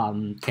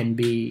can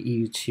be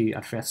used to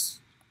address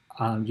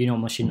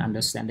machine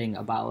understanding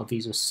about a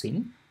visual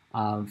scene.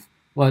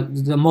 Well,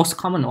 the most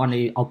common one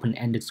is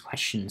open-ended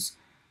questions,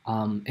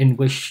 in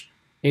which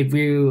it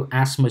will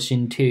ask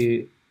machine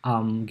to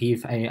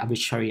give a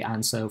arbitrary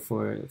answer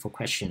for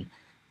question.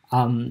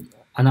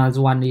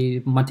 Another one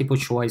is multiple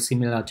choice,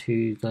 similar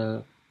to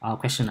the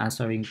question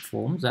answering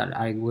forms that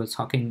I was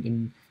talking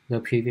in the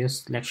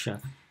previous lecture.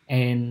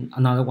 And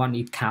another one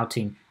is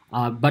counting,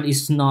 but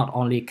it's not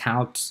only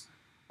counts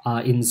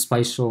in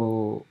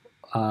spatial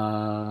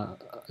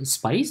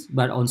space,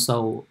 but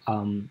also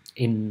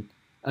in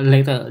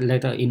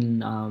later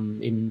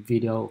in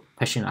video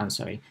question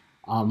answering.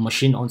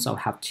 Machine also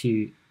have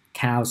to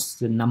count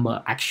the number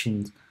of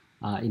actions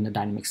in the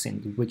dynamic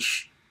scene,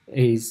 which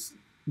is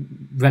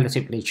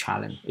relatively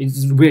challenging.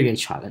 It's really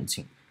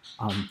challenging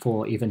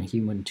for even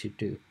human to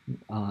do,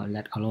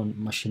 let alone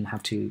machine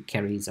have to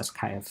carry this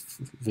kind of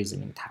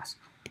reasoning task.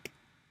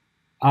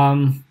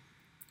 And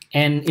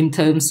in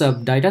terms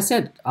of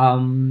dataset,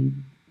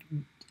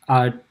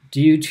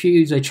 due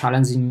to the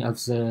challenging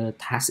of the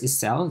task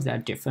itself, there are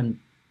different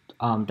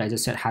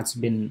dataset has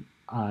been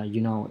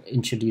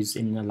introduced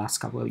in the last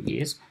couple of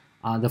years.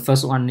 The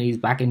first one is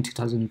back in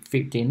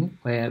 2015,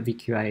 where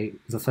VQI,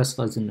 the first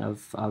version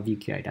of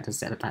VQI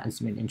dataset that has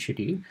been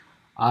introduced.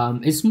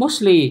 It's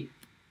mostly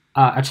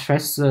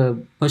address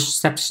the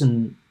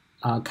perception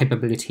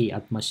capability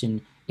of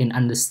machine in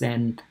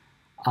understand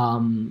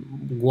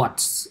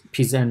what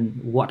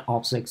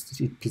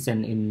objects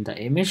present in the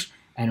image,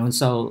 and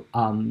also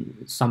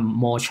some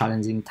more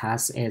challenging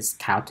tasks is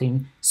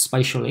counting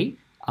spatially,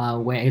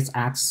 where it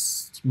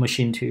asks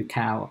machine to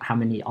count how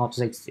many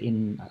objects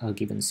in a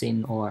given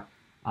scene, or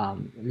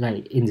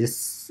like in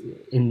this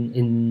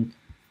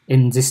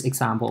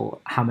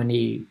example, how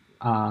many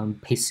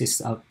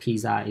pieces of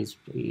pizza is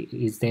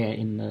there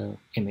in the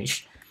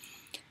image.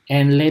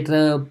 And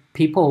later,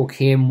 people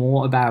care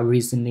more about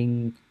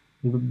relational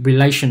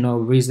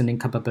reasoning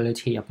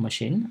capability of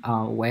machine,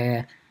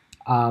 where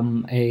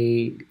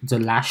the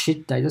last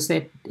sheet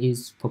dataset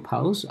is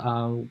proposed,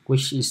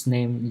 which is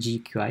named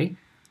IJCAI.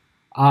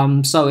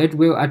 So it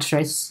will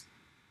address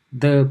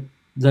the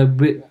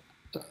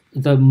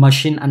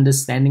machine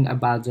understanding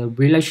about the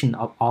relation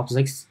of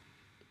objects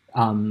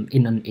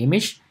in an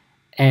image,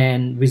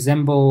 and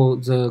resemble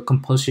the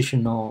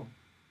compositional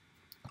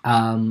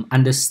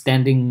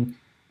understanding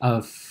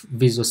of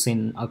visual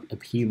scene of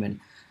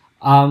human.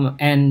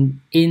 And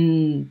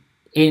in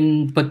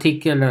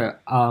particular,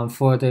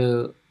 for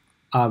the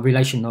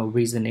relational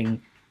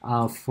reasoning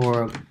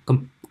for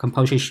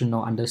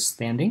compositional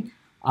understanding,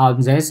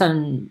 there's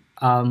an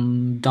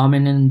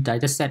dominant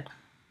dataset,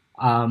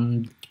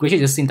 which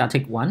is a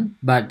syntactic one,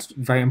 but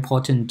very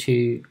important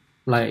to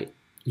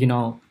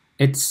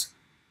it's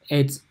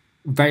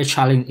very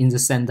challenging in the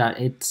sense that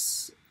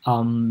it's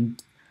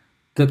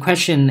the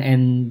question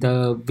and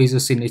the visual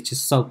scene is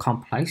just so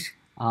complex,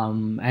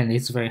 and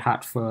it's very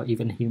hard for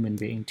even human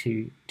being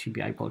to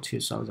be able to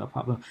solve the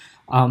problem.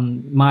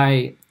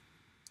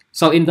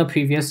 So in the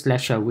previous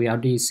lecture, we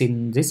already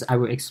seen this. I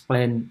will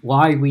explain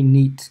why we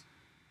need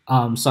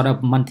sort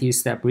of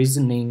multi-step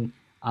reasoning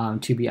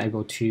to be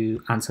able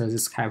to answer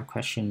this kind of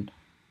question,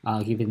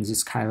 given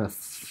this kind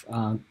of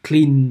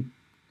clean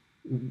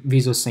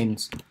visual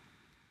scenes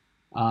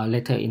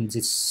later in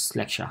this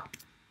lecture.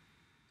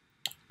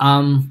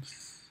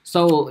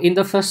 So in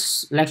the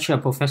first lecture,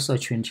 Professor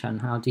Chun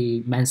Chan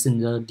already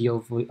mentioned the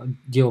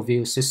dual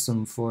view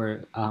system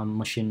for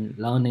machine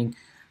learning.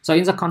 So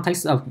in the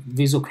context of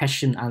visual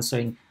question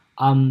answering,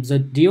 the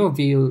dual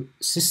view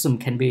system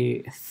can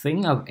be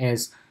thought of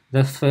as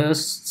the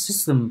first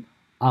system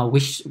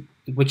which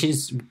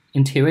is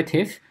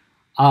intuitive,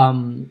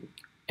 and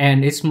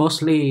it's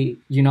mostly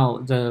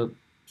the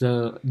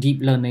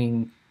deep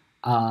learning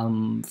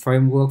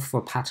framework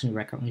for pattern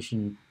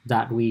recognition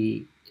that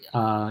we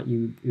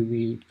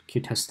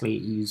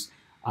ubiquitously use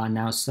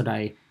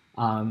nowadays.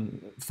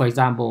 For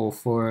example,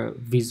 for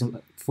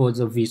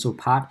the visual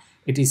part,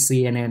 it is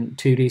CNN,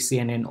 2D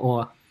CNN,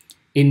 or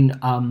in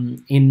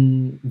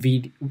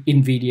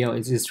video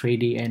it is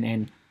 3D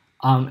NN.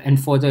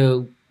 And for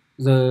the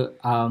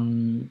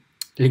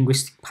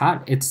linguistic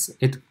part, it's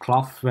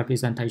cloth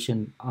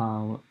representation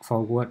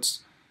for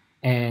words,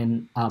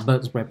 and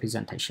bird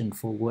representation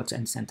for words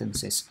and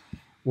sentences.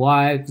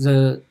 While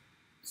the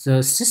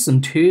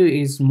system 2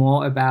 is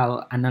more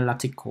about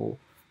analytical,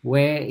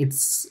 where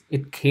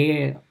it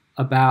care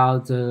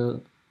about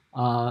the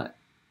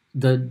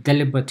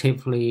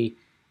deliberatively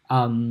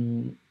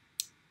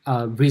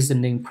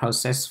reasoning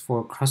process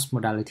for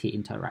cross-modality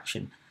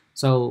interaction.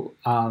 So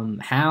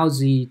how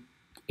the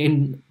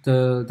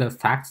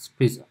fact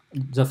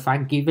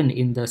given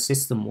in the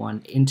system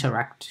one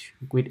interact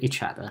with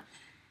each other,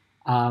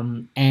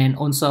 and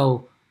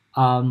also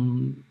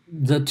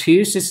the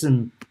two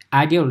systems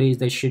ideally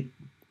they should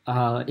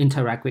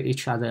interact with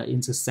each other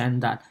in the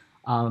sense that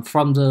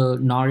from the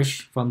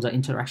knowledge from the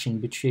interaction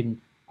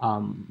between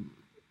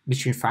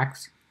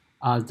facts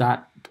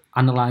that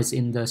analyzed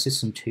in the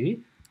system 2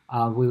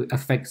 will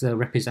affect the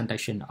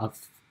representation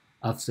of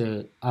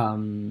the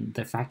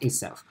fact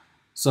itself.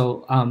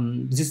 So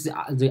this is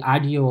the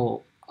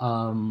ideal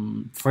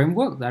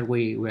framework that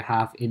we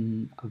have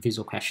in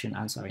visual question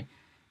answering,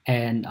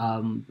 and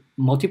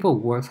multiple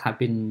works have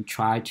been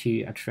tried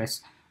to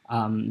address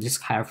this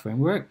kind of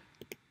framework.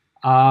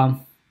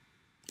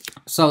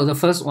 So the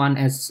first one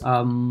is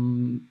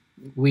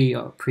we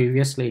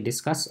previously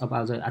discussed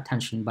about the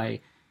attention by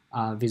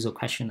visual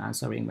question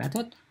answering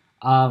method.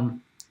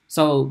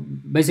 So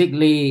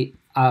basically,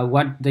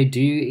 what they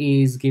do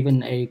is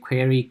given a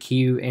query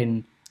Q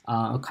and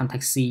a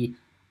context C,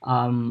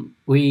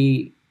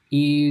 we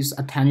use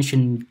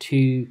attention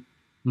to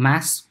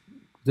mask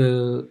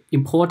the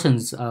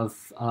importance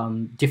of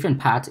different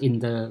parts in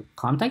the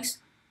context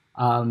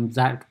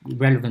that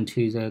relevant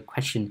to the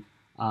question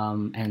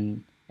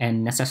and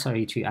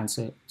necessary to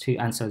answer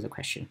the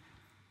question.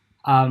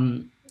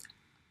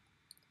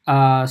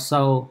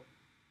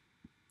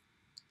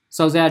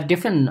 So there are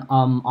different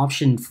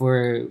options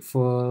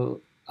for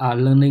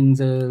learning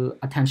the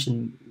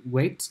attention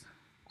weights.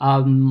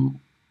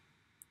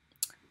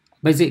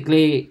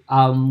 Basically,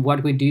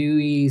 what we do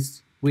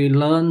is we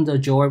learn the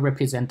joy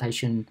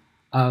representation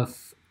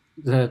of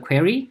the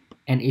query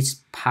and each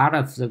part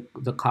of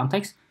the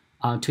context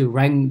to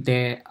rank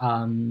their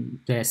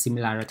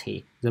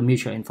similarity, the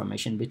mutual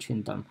information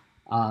between them,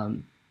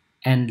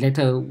 and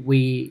later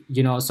we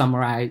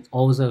summarize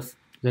all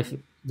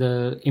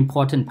the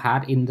important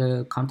part in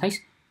the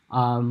context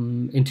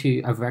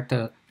into a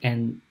vector,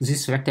 and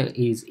this vector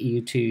is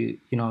used to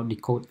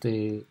decode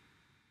the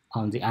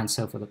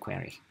answer for the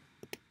query.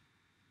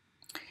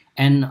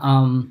 And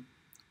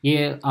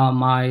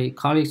my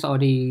colleagues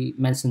already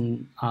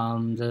mentioned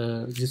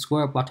this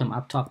work bottom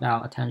up top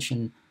down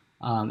attention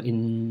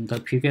in the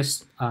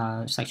previous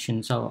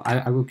section, so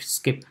I will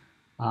skip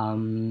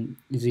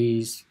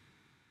these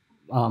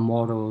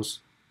models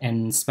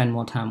and spend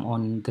more time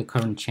on the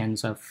current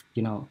trends of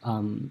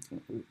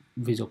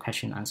visual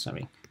question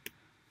answering.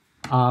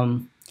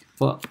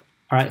 For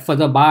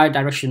the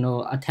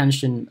bidirectional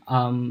attention,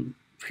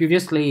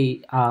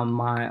 previously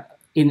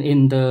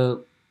in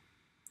the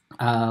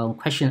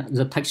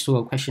the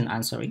textual question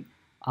answering,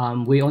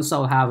 we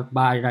also have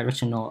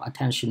bidirectional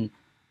attention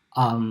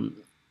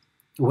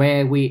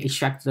where we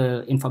extract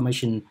the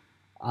information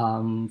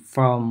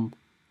from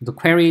the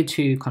query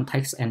to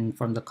context and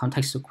from the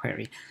context to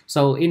query.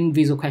 So in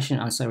visual question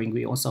answering,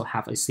 we also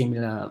have a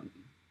similar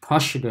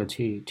procedure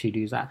to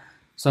do that.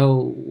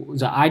 So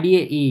the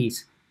idea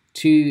is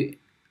to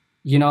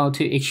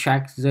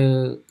extract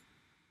the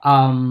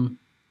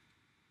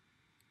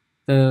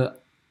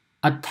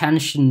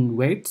attention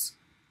weights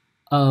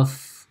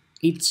of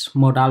each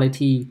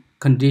modality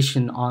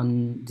condition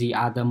on the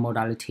other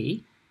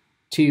modality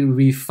to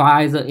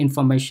refine the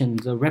information,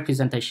 the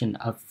representation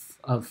of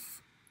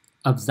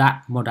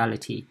that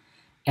modality.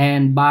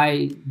 And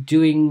by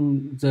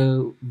doing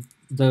the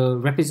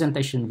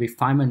representation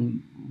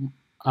refinement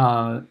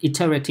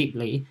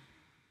iteratively,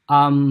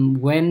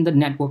 when the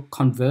network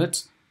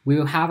converts, we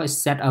will have a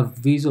set of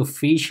visual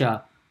features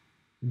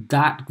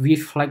that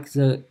reflect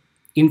the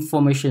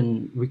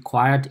information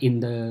required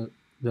in the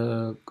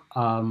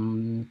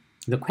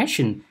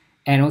question,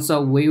 and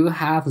also we will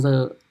have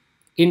the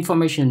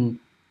information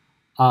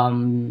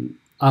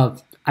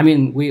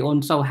we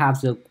also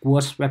have the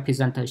words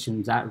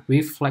representation that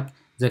reflect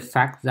the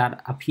fact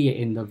that appear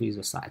in the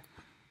visual side,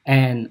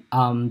 and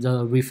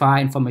the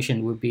refined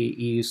information will be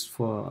used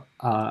for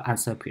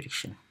answer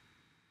prediction.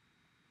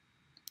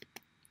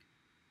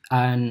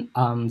 And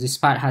this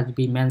part has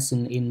been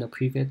mentioned in the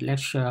previous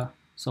lecture,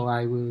 so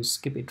I will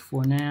skip it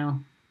for now.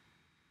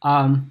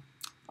 All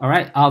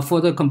right, for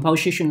the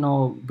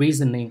compositional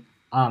reasoning,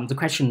 a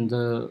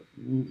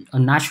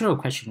natural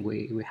question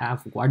we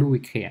have: why do we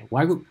care?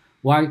 Why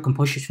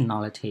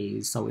compositionality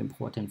is so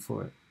important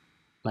for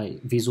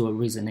visual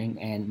reasoning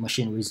and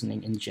machine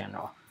reasoning in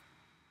general?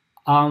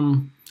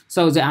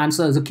 So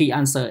the key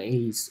answer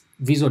is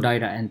visual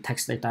data and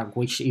text data,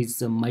 which is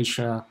the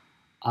major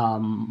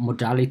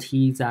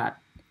modality that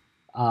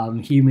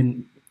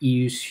human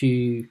use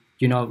to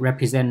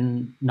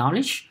represent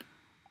knowledge,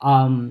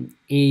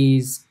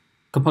 is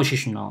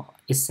compositional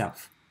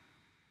itself.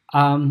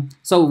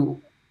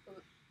 So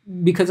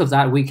because of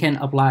that, we can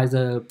apply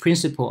the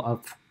principle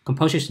of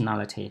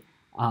compositionality,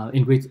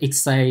 in which it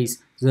says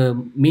the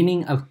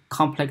meaning of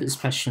complex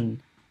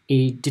expression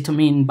is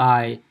determined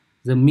by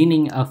the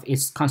meaning of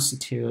its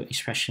constituent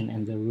expression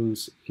and the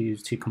rules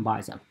used to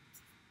combine them.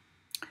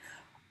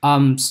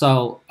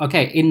 So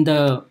okay, in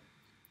the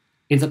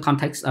in the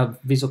context of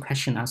visual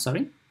question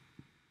answering,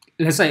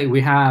 let's say we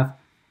have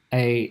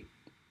a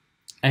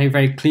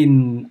very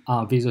clean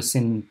visual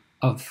scene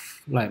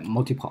of like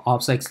multiple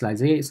objects like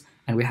this,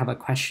 and we have a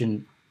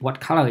question: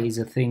 what color is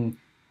the thing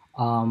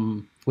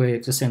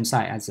with the same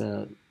size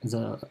as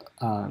the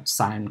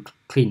cyan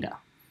cleaner?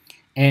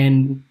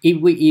 And if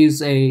we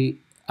use a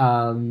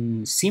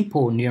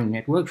simple neural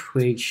network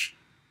which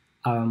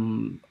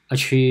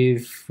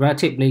achieve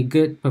relatively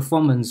good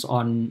performance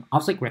on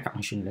object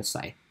recognition, let's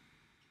say,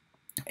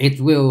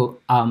 it will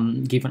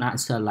give an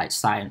answer like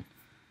cyan.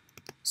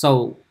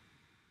 So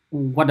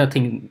what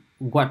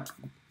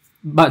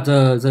but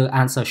the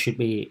answer should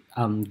be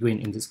green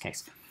in this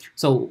case.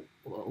 So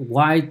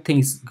why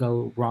things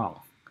go wrong?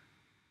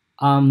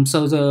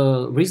 So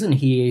the reason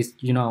here is,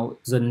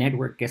 the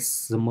network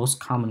gets the most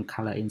common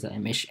color in the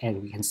image, as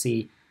we can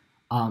see.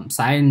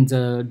 Cyan,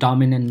 the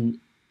dominant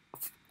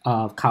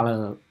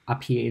color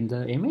appear in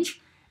the image,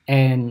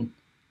 and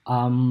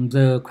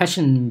the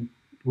question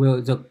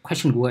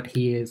word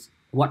here is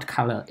what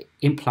color,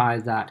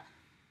 implies that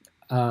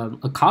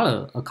a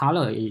color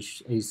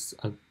is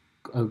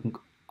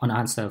an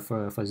answer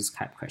for this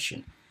kind of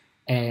question,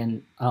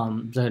 and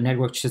the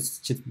network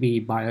should be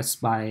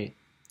biased by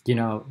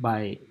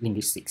by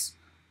linguistics,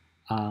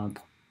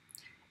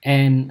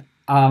 and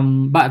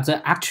but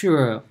the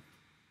actual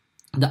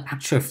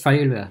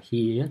failure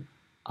here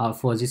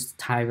for this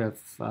type of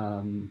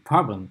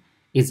problem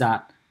is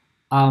that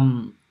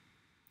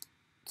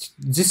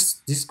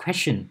this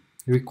question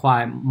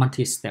require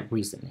multi-step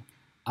reasoning.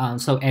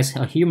 So as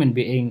a human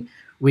being,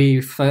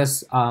 we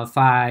first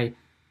find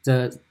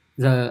the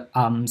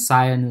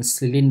cyan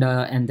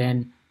cylinder, and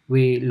then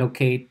we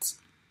locate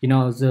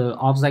the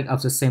object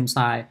of the same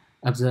size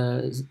of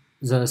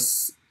the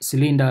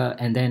cylinder,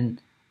 and then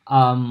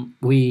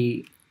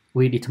we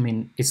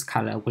determine its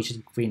color, which is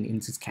green in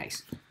this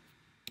case.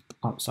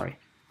 Oh, sorry.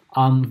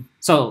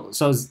 So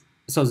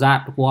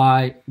that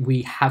why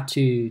we have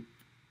to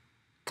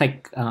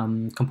take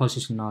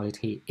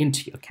compositionality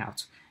into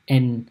account.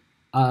 And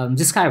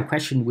this kind of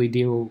question we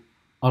deal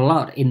a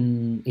lot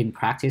in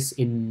practice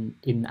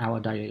in our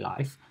daily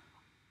life,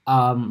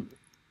 and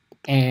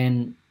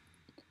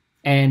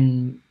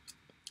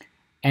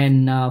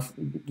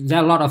there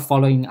are a lot of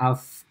following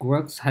of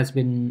works has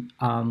been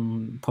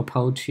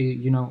proposed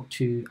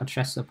to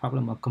address the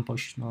problem of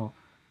compositional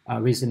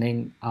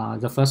reasoning.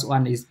 The first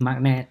one is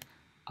magnet,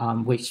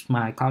 which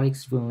my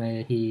colleagues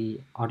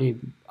he already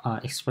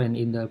explained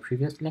in the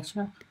previous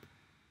lecture,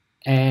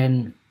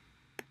 and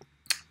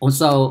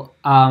also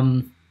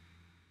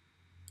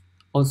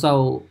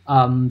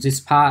this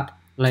part,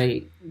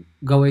 like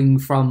going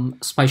from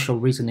spatial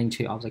reasoning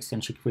to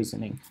object-centric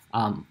reasoning.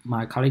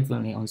 My colleague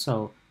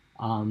also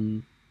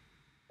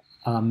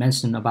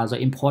mentioned about the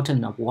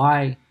importance of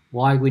why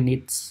we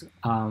need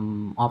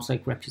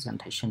object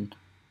representation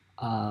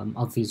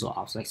of visual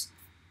objects.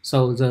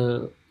 So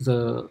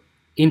the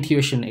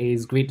intuition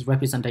is grid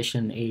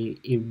representation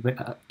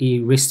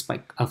in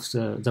respect of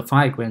the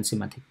fine-grained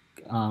semantic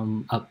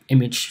of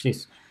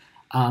images.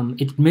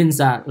 It means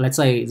that, let's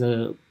say,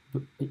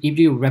 if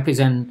you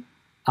represent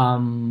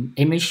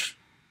image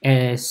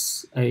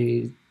as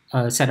a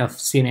set of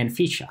CNN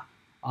feature,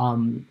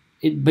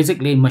 it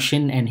basically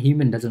machine and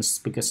human doesn't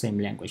speak the same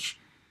language.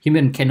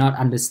 Human cannot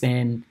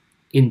understand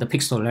in the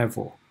pixel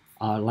level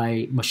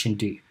like machine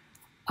do.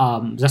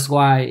 That's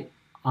why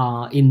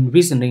in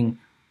reasoning,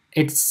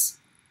 it's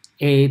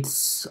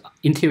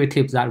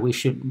intuitive that we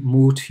should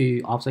move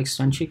to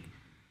object-centric,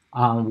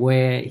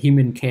 where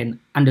human can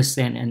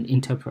understand and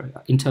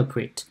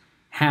interpret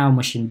how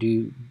machine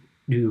do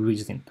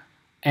reason,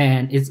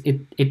 and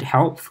it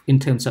helps in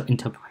terms of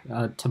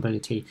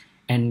interpretability,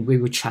 and we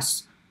would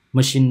trust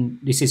machine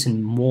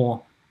decision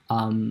more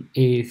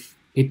if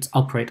it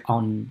operate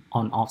on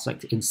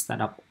object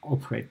instead of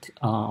operating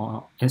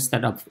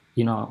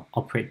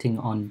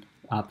on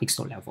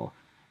pixel level,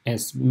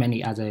 as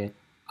many other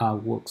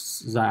works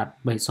that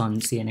based on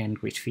CNN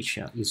grid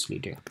feature usually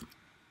do.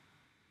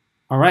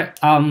 All right.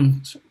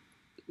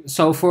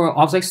 So for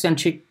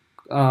object-centric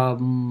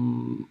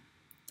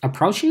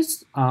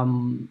approaches,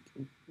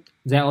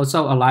 there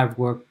also a lot of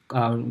work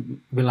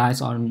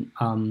relies on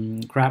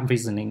graph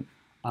reasoning,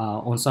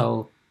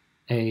 also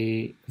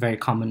a very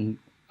common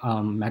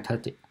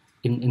method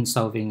in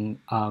solving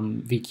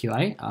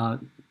VQA.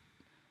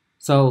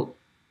 So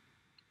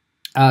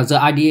the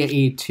idea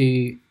is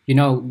to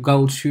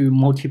go through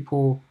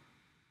multiple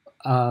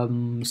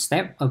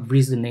steps of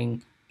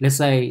reasoning. Let's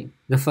say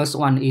the first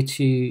one is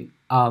to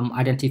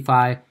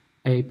identify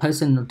a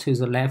person to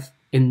the left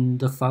in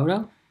the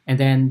photo, and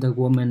then the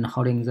woman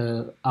holding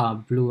the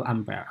blue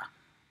umbrella.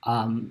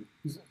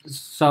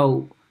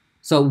 So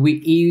we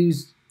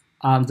use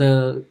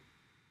the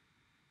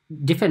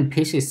different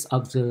pieces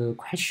of the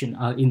question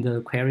in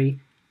the query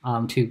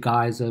to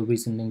guide the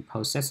reasoning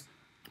process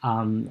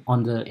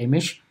on the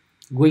image,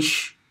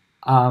 which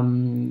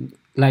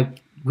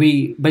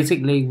we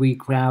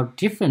ground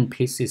different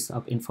pieces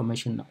of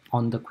information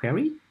on the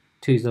query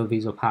to the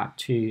visual part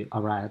to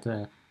arrive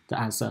at the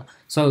answer.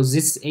 So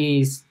this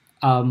is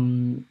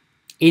in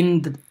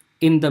the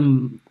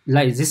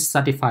like this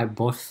satisfy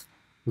both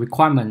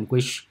requirement,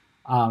 which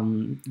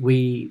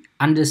we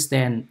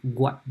understand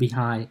what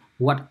behind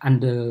what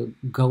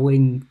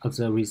undergoing of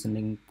the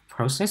reasoning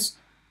process.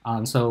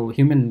 So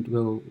human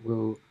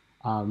will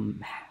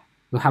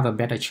have a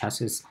better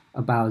chances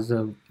about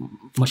the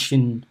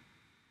machine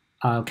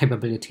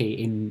capability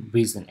in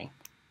reasoning.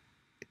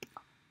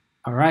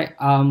 All right,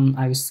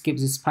 I will skip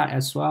this part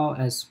as well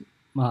as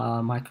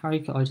my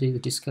colleague already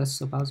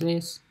discussed about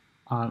this.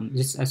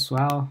 This as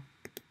well.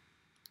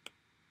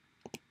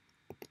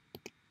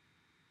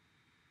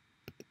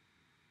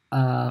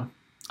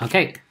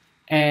 Okay,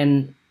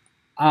 and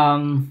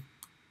another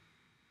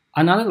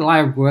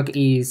line of work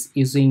is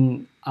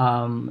using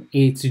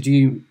to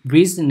do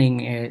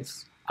reasoning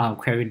as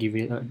query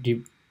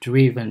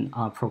driven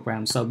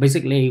program. So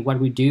basically, what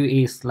we do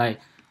is like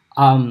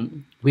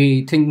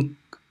we think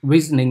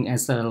reasoning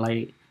as a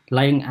like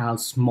laying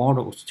out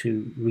models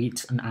to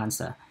read an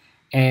answer,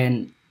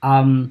 and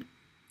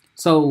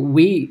so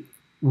we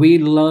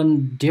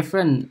learn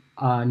different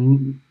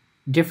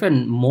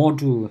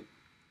module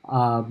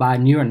by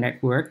neural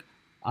network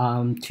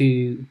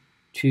to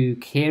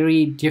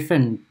carry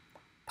different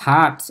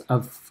parts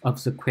of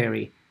the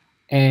query,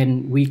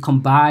 and we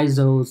combine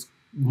those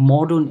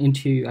model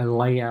into a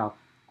layout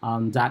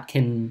that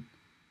can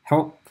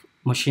help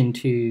machine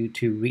to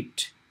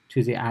read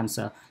to the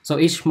answer. So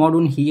each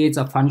module here is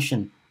a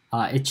function.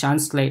 It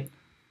translates,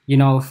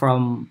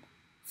 from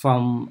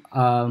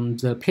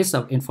the piece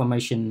of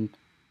information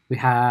we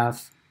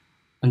have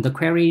in the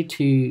query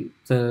to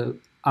the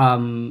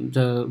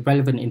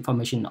relevant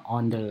information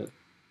on the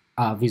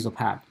visual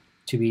part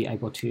to be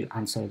able to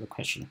answer the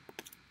question.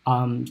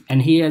 And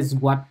here's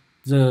what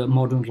the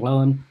module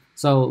learn.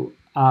 So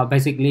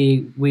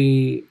basically,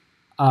 we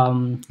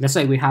let's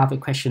say we have a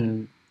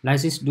question.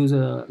 Let's just do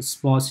the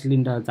small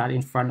cylinder that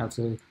in front of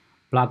the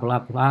blah blah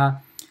blah.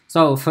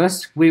 So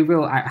first, we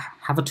will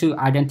have to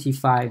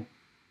identify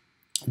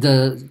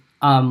the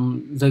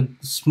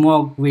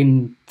small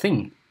green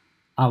thing,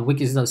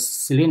 which is the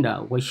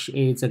cylinder, which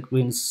is a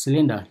green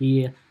cylinder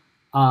here,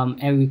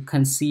 and we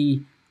can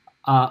see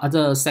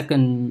other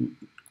second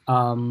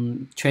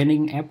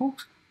training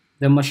input.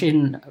 The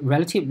machine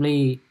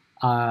relatively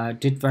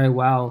did very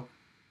well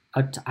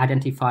at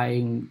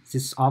identifying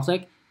this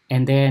object,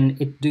 and then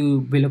it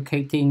do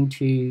relocating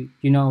to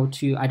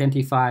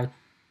identify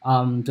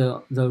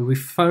the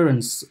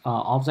reference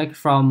object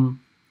from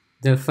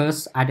the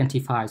first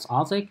identified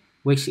object,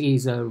 which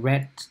is a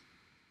red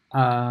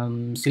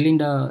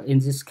cylinder in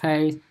this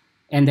case,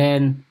 and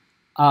then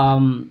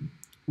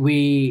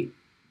we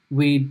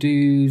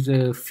do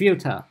the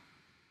filter.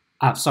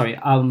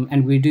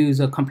 And we do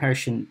the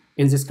comparison.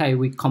 In this case,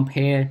 we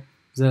compare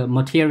the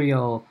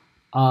material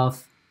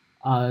of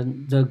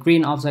the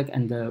green object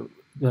and the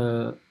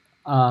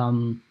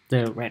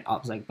red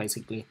object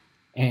basically,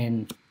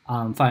 and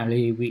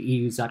finally we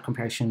use that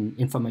comparison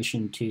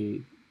information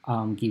to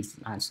give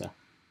an answer.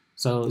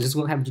 So this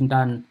work have been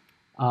done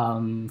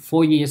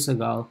 4 years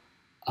ago,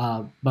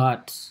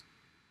 but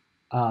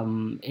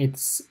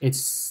it's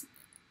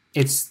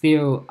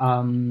still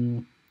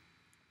one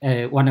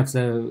of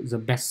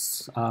the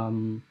best,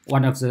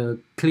 one of the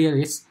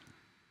clearest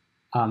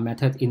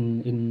method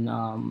in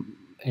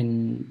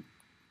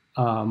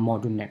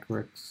modern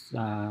networks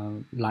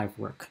live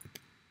work.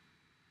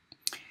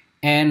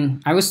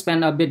 And I will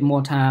spend a bit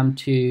more time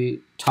to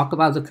talk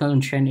about the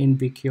current trend in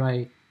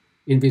VQA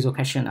in visual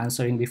question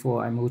answering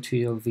before I move to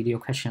your video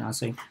question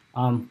answering.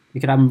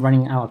 Because I'm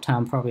running out of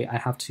time, probably I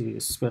have to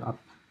split up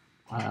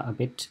a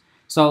bit.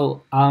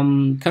 So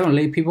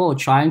currently, people are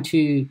trying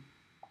to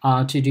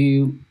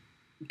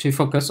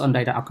focus on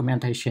data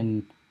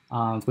augmentation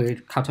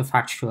with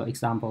counterfactual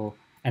example,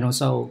 and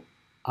also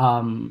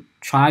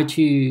try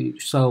to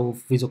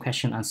solve visual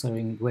question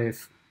answering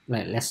with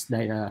like less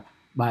data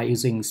by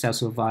using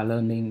self-supervised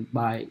learning,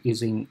 by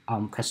using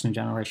question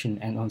generation,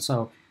 and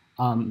also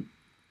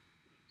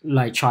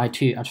like try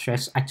to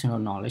address external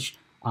knowledge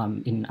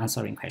in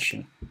answering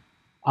question.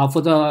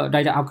 For the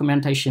data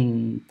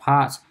augmentation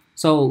part,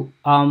 so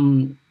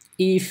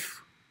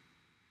if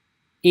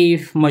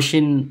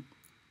machine,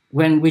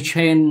 when we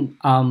train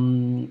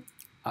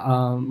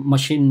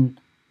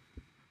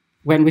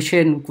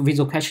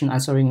visual question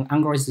answering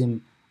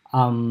algorithm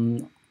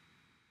on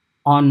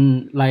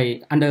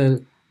like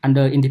under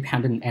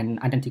independent and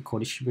identical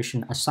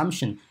distribution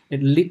assumption,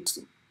 it leads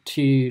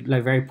to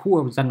like very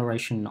poor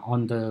generation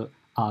on the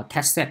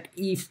test set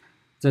if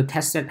the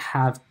test set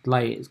have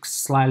like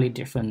slightly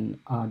different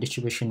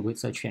distribution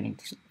with the training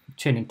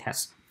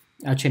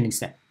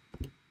set,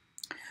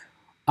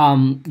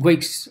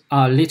 which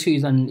lead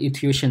to an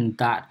intuition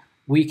that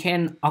we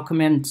can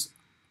augment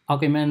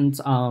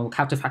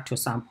counterfactual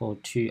sample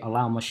to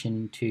allow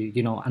machine to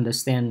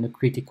understand the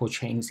critical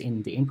change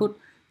in the input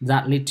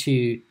that lead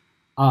to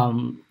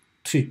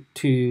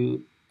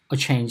a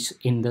change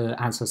in the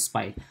answer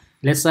space.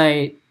 Let's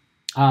say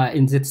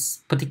in this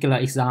particular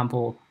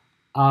example,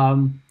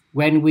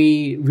 when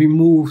we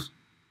remove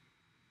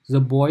the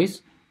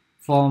boys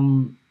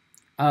from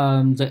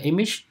the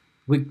image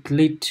will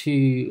lead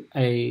to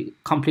a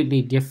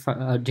completely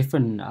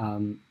different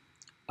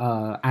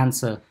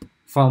answer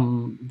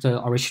from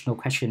the original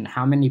question,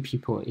 how many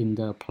people in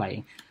the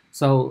plane.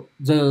 So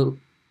the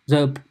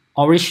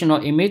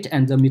original image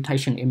and the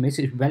mutation image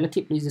is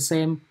relatively the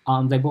same.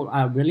 They both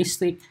are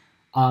realistic,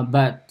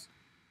 but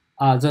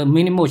the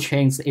minimal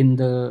change in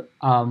the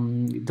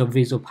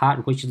visual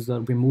part, which is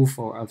the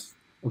removal of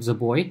the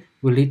boy,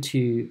 will lead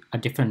to a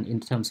different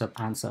in terms of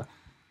answer.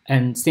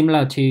 And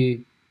similar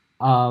to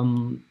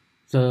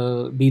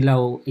the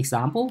below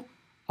example,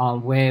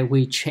 where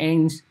we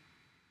change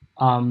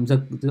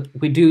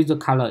we do the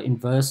color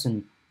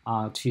inversion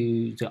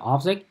to the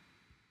object,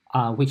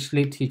 which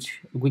lead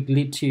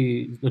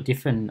to a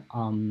different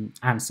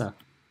answer.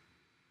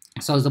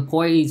 So the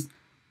point is,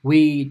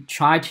 we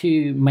try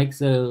to make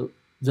the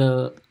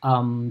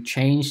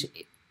change,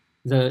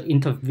 the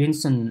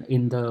intervention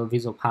in the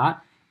visual part,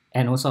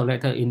 and also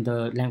later in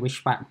the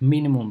language part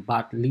minimum,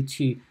 but lead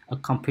to a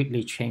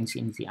completely change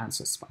in the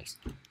answer space.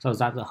 So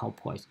that's the whole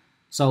point.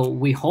 So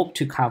we hope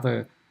to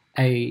cover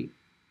a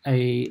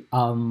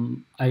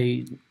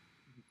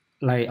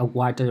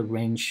wider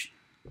range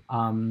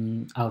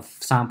of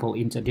sample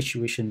in the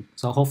distribution.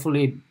 So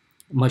hopefully,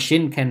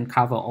 machine can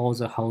cover all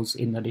the holes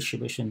in the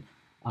distribution,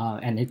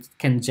 and it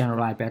can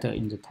generalize better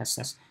in the test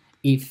set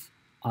if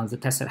the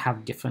test set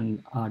have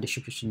different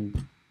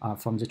distribution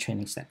from the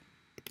training set.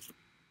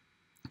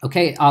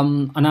 Okay,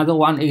 another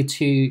one is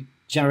to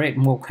generate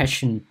more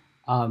question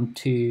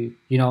to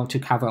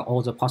cover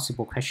all the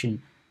possible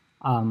question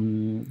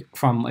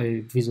from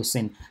a visual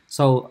scene.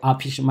 So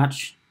pretty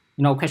much,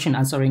 question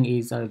answering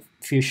is a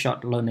few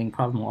shot learning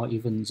problem or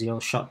even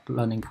zero shot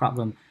learning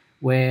problem,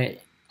 where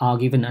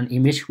given an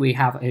image, we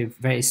have a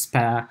very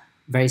sparse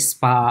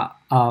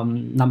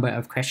number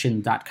of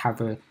questions that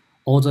cover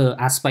all the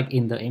aspects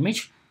in the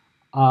image.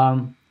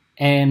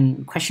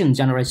 And question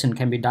generation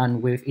can be done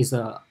with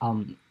either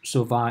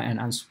supervised and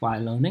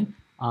unsupervised learning.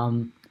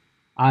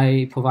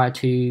 I provide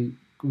two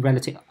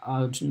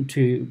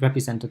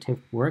representative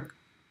work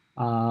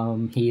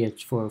here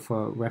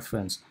for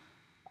reference.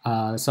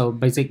 So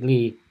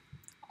basically,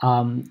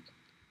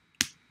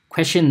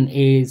 question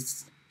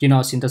is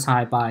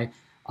synthesized by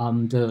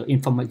the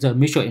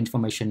mutual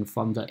information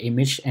from the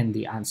image and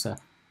the answer,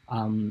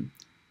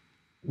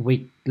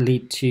 which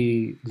lead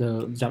to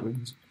the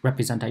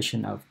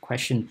representation of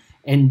question.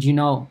 And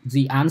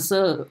the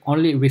answer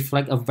only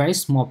reflect a very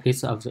small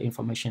piece of the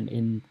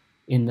information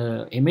in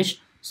the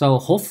image. So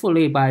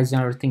hopefully, by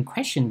generating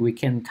question, we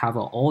can cover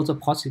all the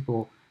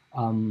possible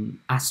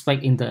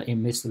aspect in the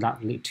image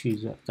that lead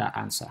to that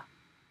answer.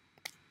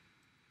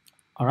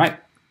 All right,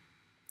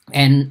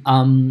 and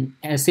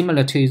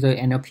similar to the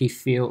NLP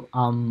field,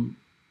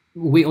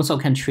 we also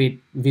can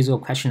treat visual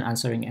question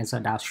answering as a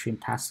downstream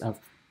task of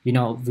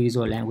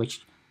visual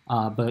language,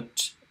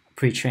 but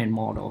pre-trained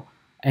model.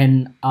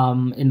 And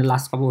in the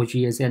last couple of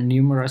years, there are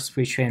numerous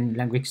pre-trained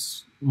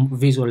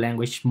visual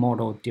language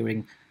model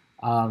during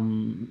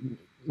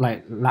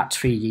last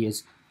 3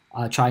 years,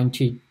 trying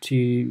to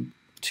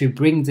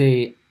bring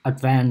the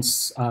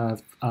advance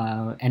of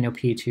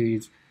NLP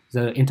to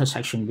the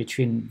intersection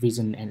between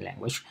vision and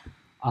language.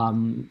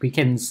 We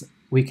can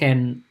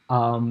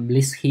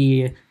list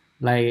here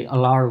a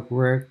lot of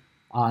work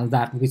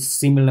that with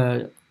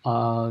similar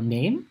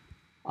name,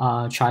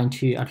 trying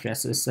to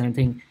address the same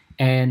thing.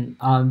 And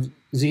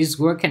this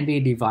work can be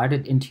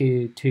divided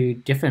into two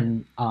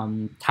different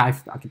type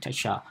of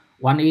architecture.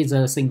 One is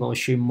a single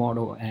stream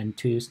model and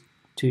two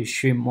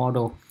stream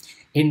model,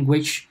 in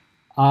which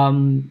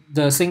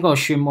the single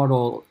stream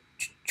model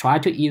try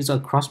to use a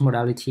cross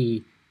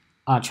modality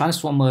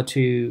transformer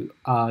to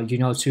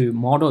to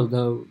model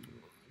the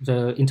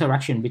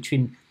interaction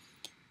between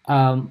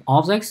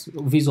objects,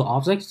 visual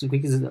objects,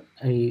 which is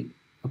a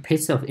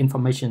piece of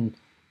information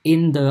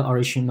in the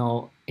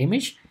original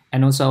image,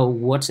 and also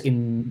what's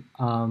in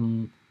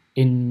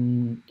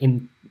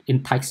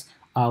text.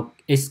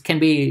 It can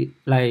be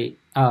image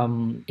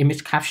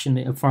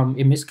captioning. From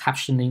image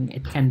captioning,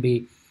 it can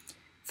be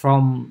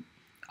from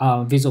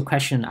visual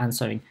question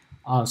answering.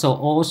 So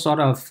all sort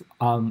of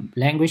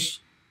language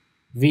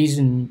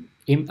vision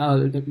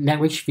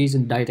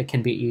data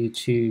can be used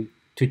to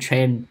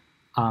train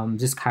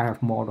this kind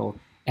of model.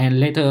 And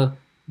later,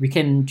 we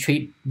can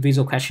treat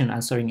visual question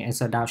answering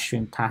as a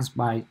downstream task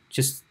by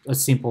just a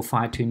simple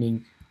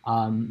fine-tuning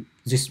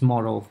this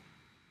model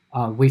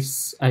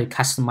with a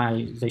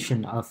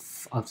customization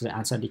of the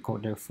answer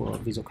decoder for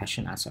visual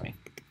question answering.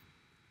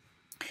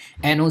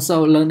 And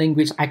also learning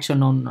with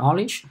actual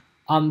knowledge.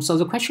 So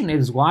the question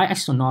is, why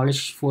actual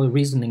knowledge for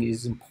reasoning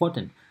is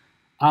important?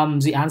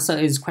 The answer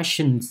is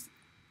questions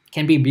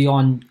can be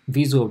beyond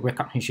visual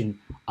recognition.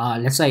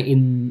 Let's say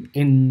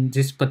in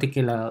this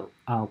particular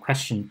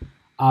question,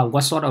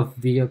 what sort of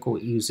vehicle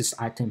uses this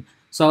item?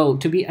 So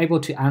to be able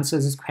to answer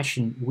this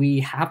question, we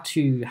have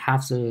to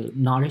have the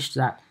knowledge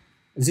that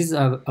this is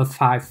a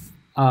fire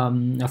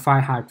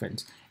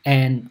hydrant,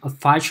 and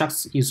fire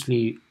trucks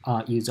usually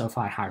use a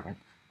fire hydrant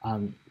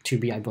to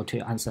be able to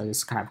answer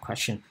this kind of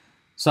question.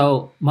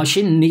 So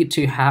machine need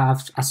to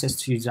have access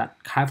to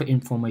that kind of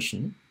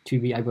information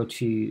to be able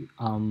to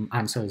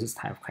answer this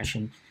type of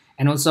question.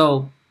 And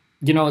also,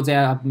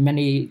 there are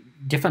many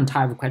different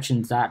type of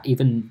questions that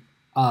even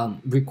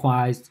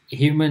requires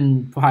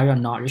human prior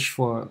knowledge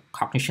for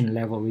cognition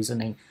level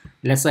reasoning.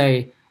 Let's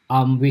say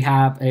we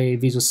have a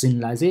visual scene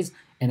like this,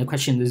 and the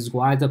question is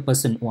why the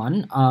person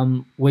one,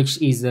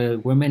 which is the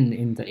woman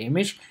in the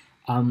image,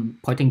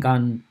 pointing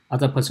gun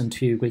other person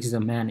two, which is a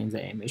man in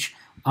the image,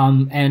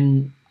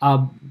 and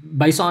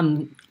based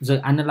on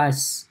the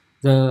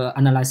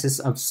analysis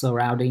of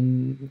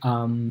surrounding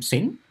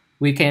scene,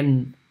 we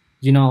can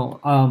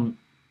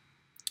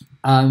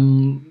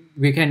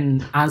we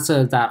can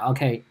answer that,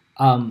 okay,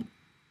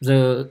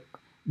 the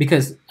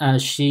because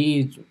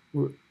she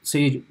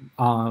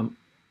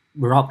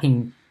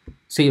robbing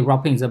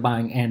the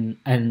bank,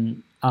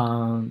 and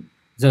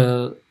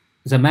the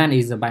man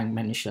is the bank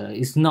manager.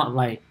 It's not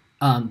like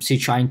she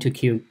trying to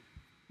kill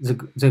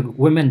the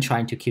women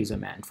trying to kill the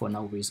man for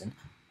no reason.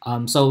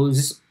 So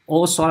this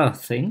all sort of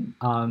thing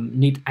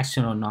need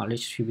external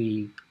knowledge to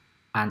be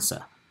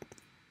answer.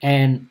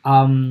 And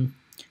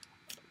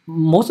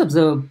most of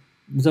the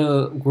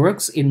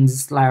works in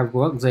this line of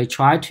work, they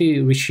try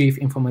to retrieve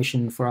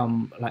information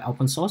from like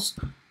open source,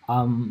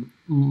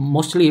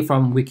 mostly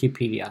from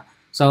Wikipedia.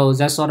 So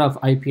there's sort of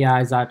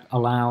APIs that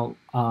allow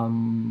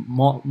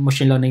more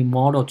machine learning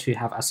model to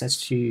have access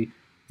to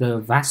the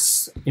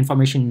vast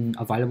information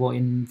available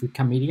in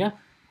Wikimedia,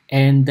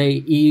 and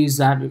they use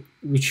that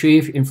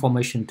retrieve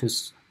information to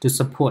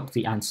support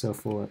the answer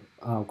for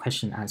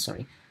question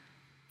answering.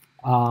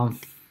 And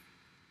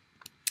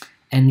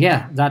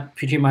yeah, that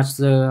pretty much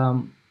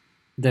the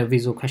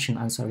visual question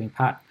answering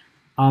part.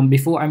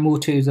 Before I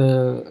move to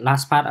the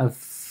last part of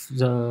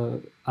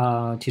the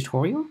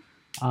tutorial,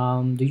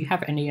 do you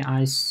have any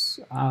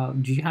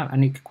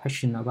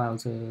question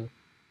about the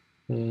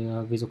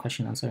visual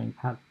question answering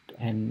part,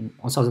 and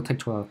also the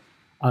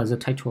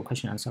textual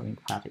question answering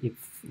part?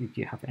 If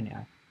you have any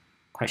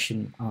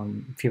question,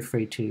 feel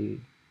free to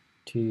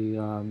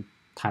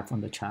type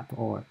on the chat,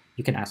 or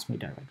you can ask me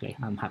directly.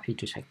 I'm happy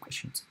to take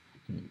questions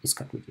and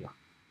discuss with you.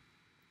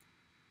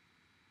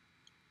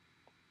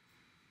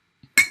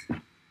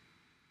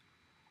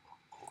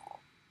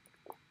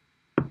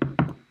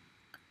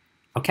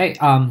 Okay,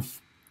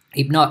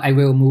 if not, I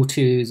will move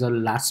to the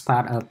last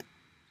part of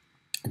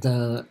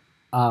the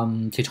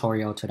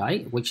tutorial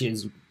today, which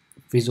is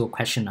video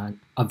question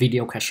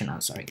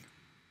answering.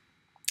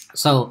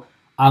 So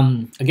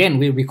again,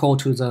 we recall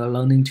to the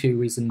learning to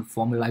reason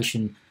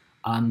formulation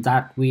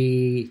that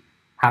we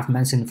have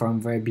mentioned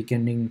from very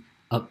beginning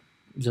of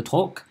the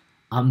talk.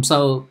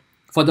 So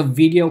for the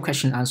video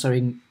question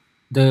answering,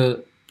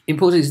 the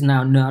input is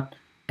now not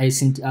a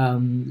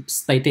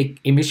static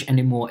image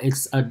anymore.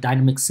 It's a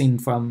dynamic scene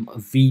from a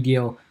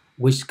video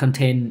which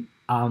contain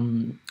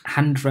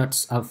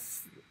hundreds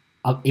of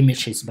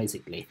images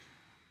basically,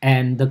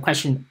 and the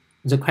question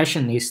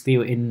is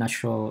still in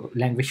natural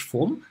language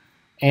form,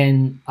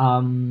 and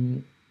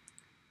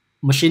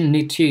machine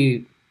need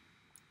to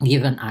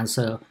give an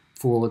answer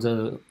for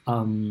the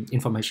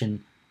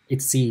information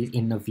it sees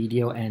in the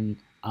video and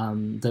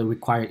the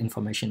required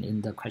information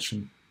in the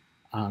question.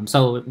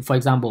 So for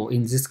example,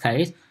 in this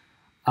case,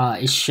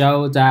 it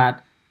shows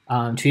that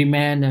three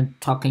men are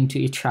talking to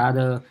each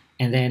other,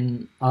 and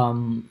then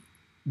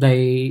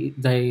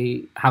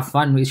they have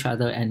fun with each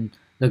other, and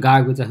the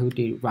guy with the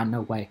hoodie run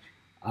away.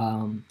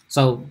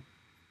 So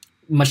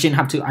machine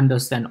have to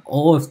understand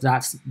all of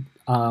that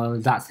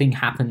thing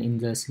happen in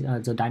this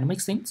the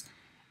dynamic things,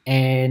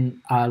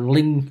 and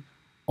link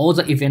all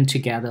the event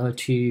together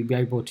to be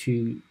able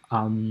to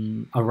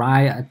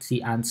arrive at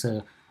the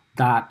answer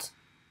that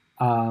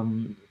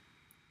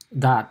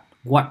that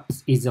what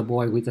is the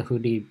boy with the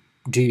hoodie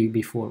do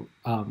before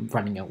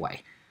running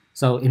away.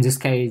 So in this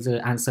case,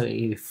 the answer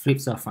is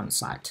flips the front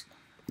side.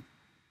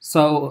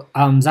 So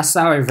that's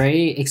our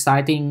very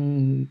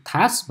exciting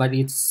task, but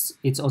it's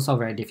also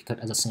very difficult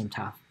at the same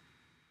time.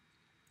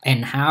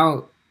 And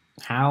how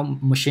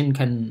machine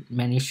can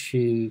manage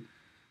to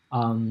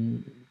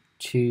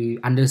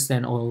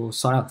understand all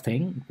sort of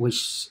thing,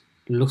 which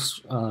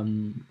looks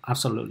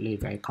absolutely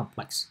very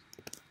complex.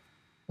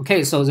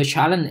 Okay, so the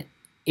challenge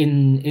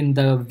in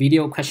the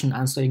video question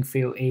answering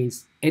field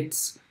is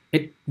it's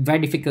very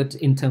difficult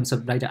in terms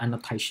of data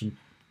annotation,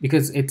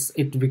 because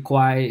it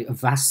requires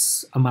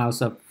vast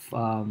amounts of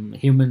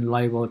human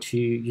labor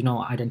to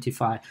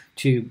identify,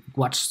 to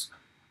watch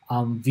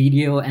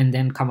video and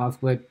then come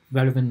up with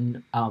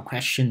relevant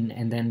question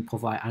and then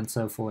provide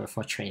answer for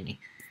training.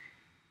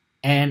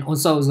 And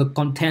also the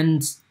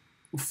content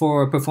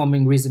for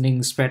performing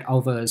reasoning spread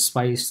over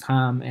space,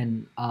 time,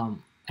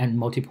 and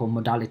multiple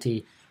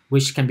modality,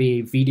 which can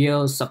be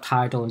video,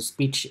 subtitles,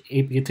 speech.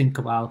 If you think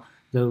about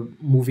the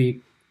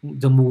movie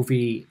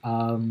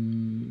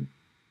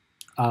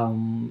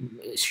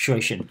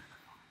situation,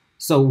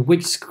 so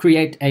which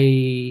create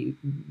a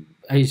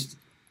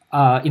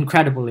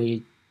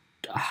incredibly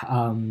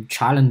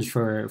challenge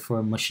for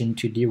a machine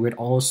to deal with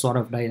all sort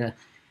of data,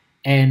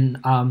 and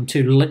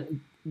to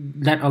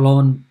let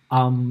alone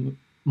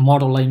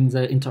modeling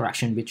the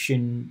interaction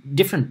between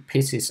different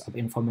pieces of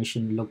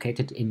information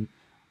located in,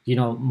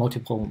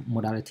 multiple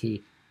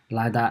modality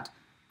like that,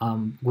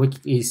 which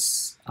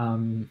is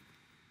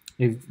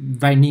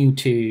very new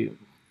to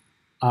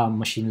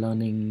machine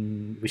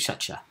learning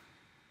researcher.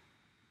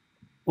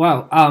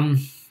 Well,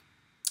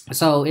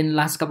 so in the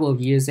last couple of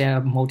years, there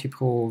are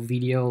multiple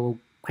video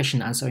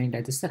question answering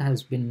dataset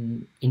has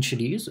been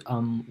introduced.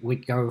 We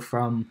go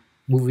from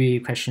movie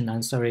question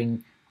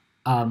answering,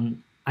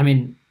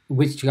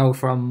 which go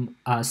from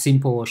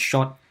simple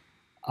short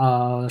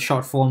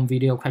form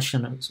video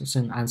question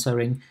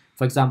answering.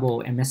 For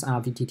example,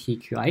 MSR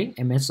VTTQI,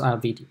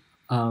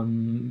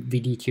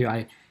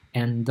 VDQI,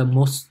 and the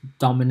most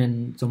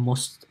dominant,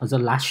 the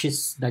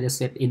largest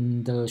dataset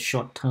in the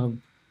short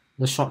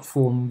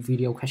form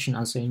video question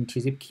answering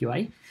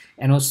TZIP-QI,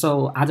 and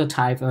also other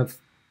type of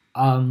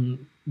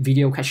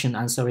video question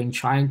answering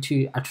trying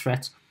to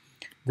address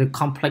the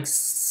complex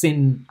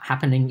scene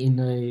happening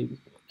in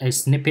a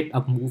snippet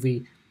of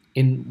movie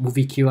in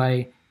movie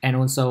QI, and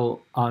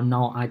also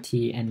now IT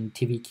and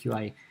TV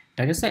QI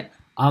dataset.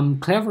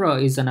 Cleverer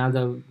is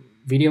another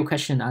video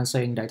question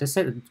answering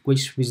dataset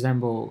which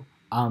resemble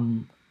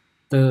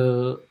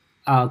the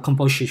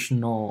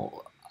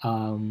compositional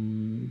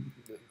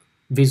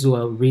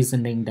visual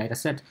reasoning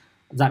dataset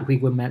that we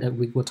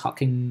were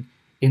talking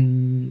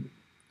in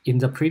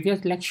the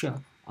previous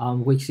lecture,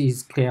 which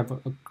is Cleverer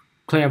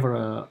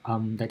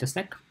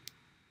dataset.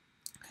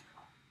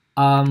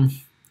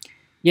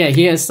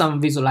 Here's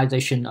some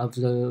visualization of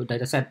the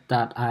dataset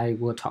that I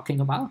was talking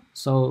about.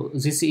 So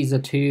this is a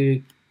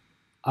two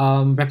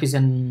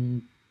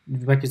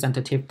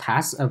representative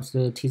tasks of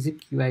the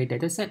TZIP-QA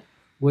dataset,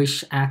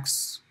 which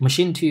asks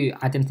machine to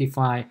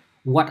identify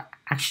what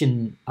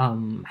action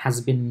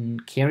has been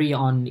carried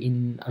on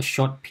in a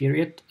short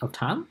period of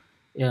time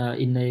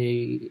in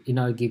a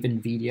given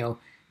video,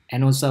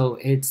 and also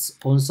it's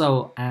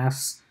also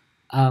asks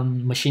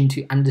machine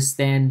to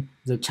understand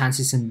the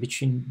transition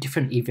between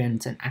different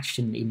events and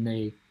action in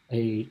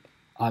a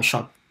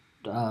short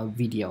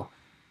video.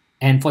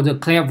 And for the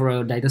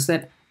Cleverer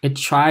dataset, it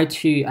tried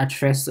to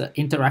address the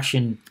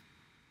interaction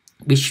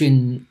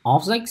between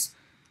objects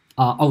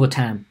over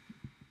time.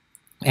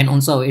 And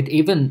also it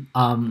even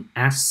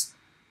asks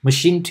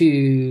machine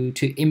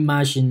to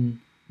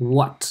imagine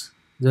what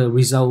the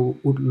result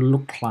would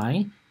look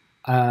like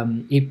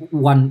if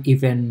one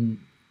event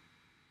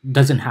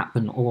doesn't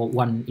happen or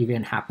one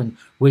event happen,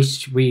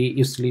 which we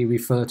usually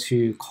refer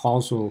to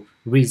causal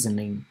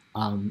reasoning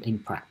in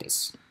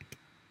practice.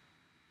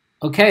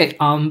 Okay,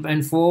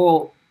 and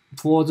for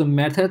the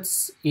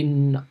methods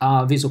in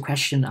visual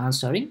question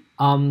answering,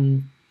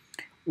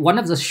 one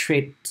of the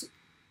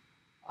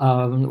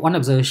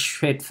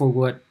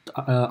straightforward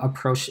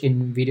approach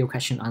in video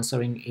question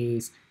answering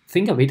is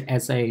think of it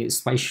as a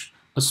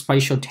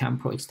spatial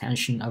temporal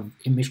extension of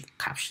image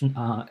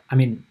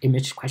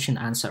question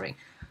answering.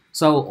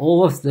 So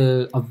all of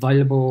the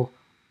available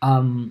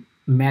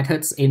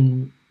methods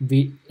in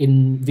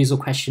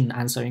visual question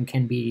answering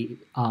can be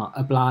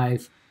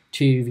applied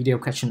to video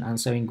question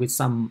answering with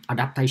some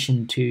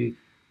adaptation to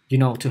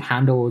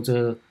handle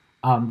the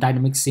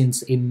dynamic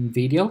scenes in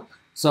video.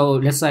 So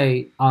let's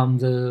say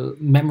the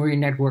memory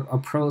network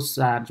approach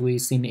that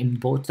we've seen in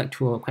both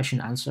textual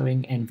question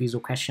answering and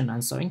visual question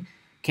answering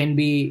can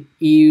be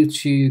used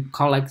to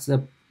collect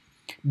the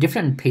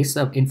different pieces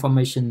of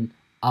information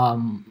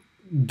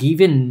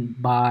given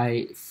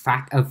by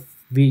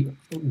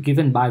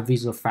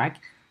visual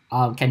fact,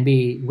 which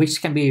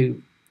can be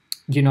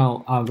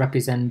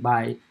represented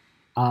by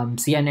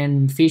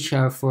CNN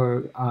feature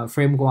for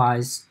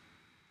frame-wise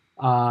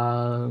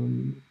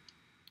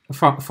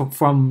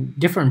from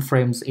different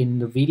frames in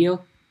the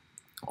video,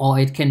 or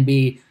it can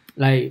be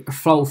like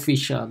flow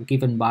feature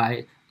given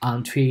by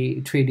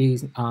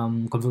 3D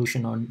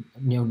convolutional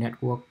neural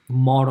network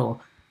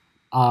model.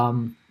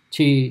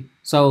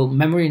 So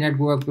memory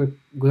network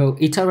will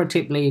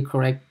iteratively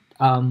correct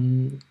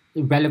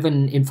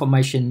relevant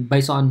information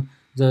based on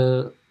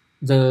the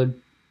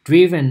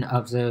driven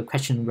of the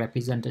question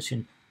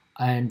representation,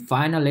 and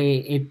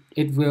finally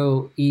it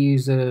will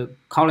use a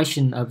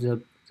collection of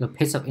the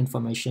piece of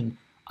information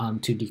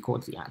to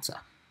decode the answer.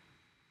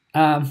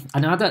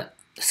 Another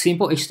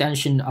simple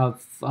extension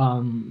of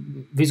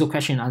visual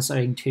question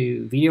answering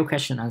to video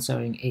question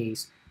answering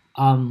is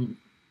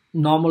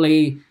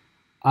normally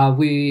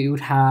we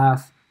would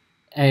have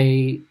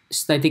a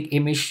static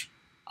image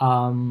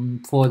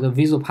for the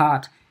visual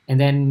part, and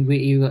then we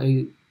use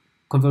a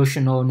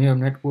convolutional neural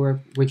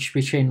network which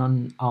we train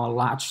on a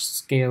large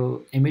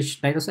scale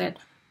image dataset,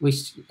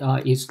 which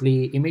is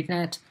the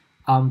ImageNet,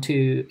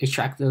 to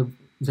extract the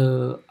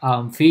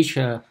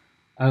feature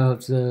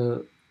of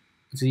the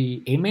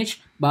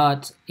image.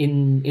 But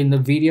in the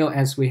video,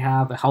 as we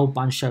have a whole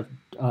bunch of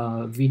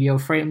video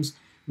frames,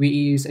 we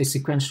use a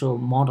sequential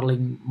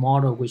modeling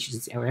model, which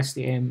is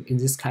LSTM in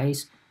this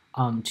case,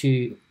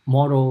 to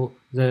model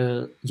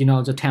the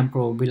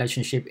temporal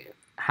relationship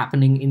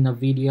happening in the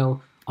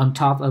video on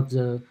top of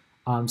the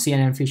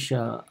CNN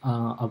feature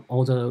of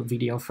all the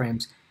video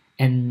frames.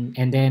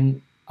 and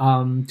then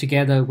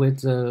together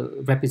with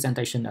the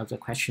representation of the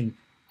question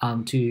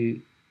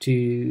to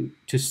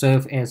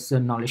serve as the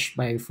knowledge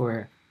base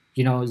for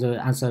the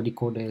answer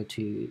decoder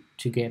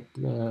to get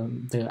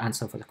the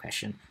answer for the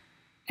question.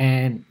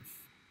 And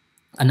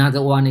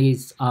another one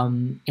is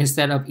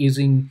instead of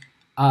using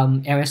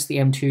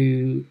LSTM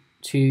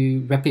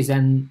to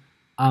represent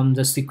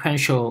the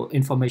sequential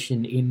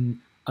information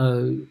in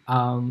a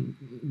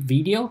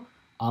video,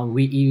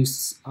 we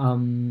use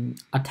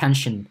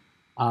attention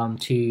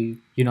to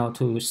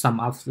to sum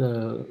up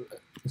the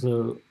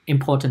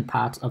important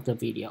parts of the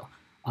video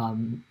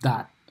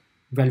that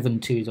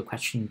relevant to the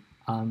question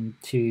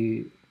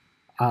to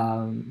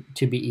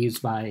be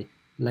used by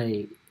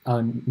like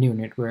a neural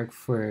network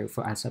for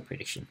answer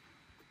prediction.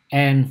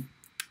 And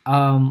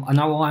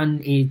another one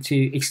is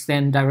to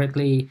extend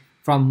directly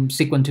from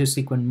sequence to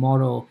sequence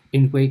model,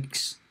 in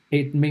which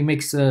it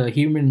mimics a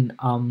human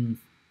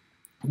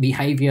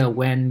behavior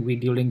when we're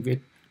dealing with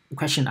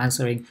question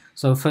answering.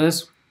 So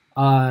first,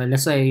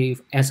 let's say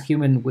as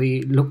human,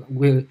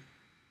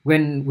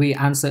 when we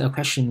answer a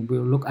question,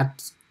 we'll look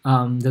at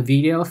the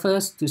video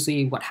first to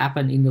see what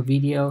happened in the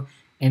video,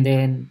 and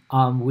then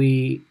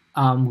we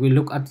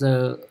look at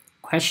the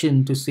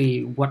question to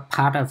see what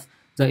part of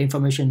the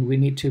information we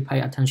need to pay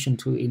attention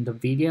to in the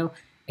video,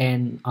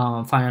 and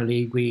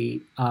finally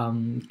we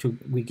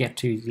get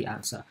to the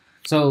answer.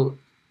 So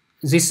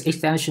this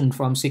extension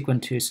from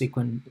sequence to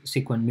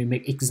sequence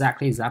mimic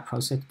exactly that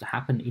process that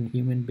happen in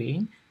human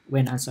being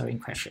when answering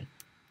question.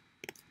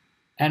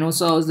 And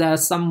also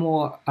there's some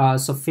more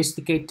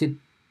sophisticated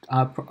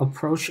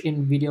approach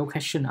in video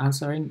question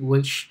answering,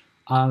 which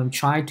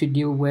try to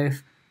deal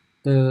with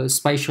the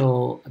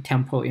spatial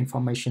temporal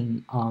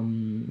information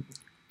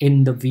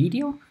in the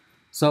video.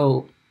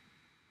 So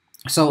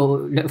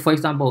for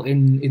example,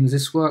 in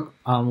this work,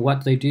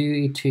 what they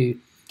do is to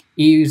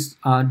use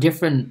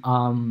different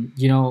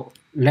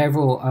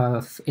level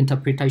of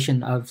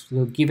interpretation of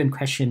the given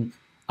question.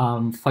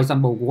 For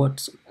example,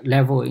 what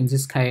level in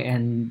this case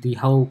and the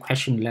whole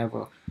question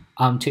level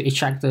to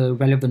extract the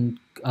relevant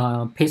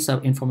piece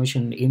of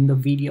information in the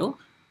video.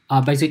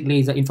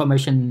 Basically, the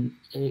information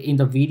in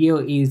the video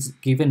is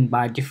given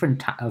by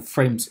different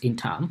frames in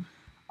time.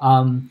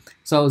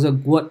 So the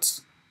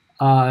words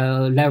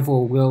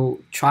level will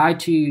try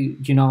to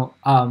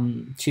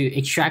to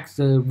extract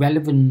the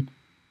relevant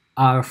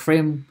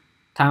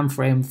time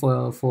frame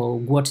for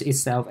words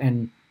itself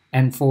and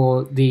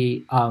for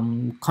the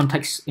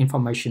context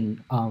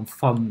information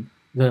from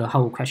the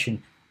whole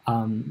question,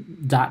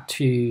 that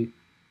to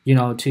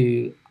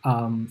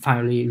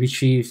finally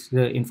retrieve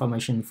the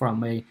information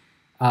from a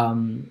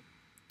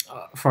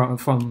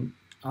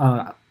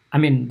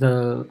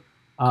the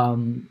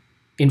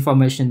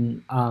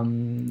information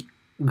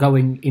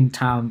going in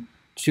time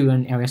to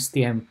an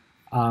LSTM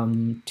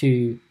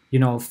to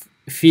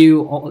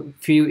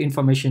few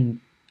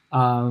information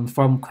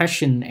from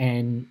question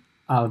and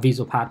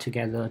visual part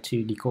together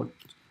to decode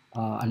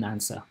an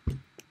answer.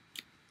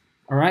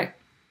 All right,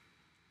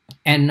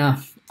 and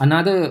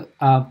another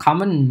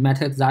common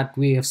method that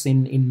we have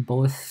seen in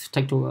both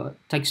textual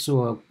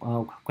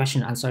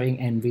question answering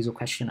and visual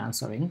question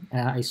answering,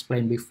 I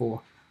explained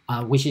before,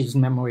 which is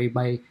memory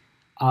by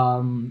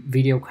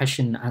video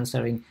question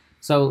answering.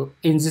 So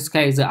in this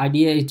case, the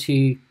idea is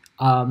to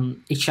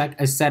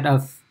extract a set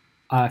of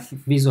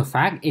visual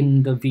fact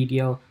in the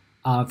video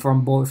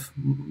from both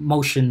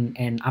motion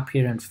and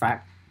appearance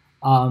fact.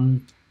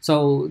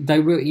 So they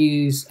will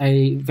use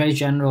a very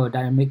general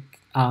dynamic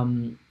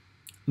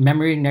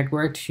memory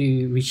network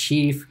to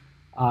retrieve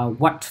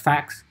what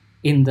facts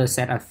in the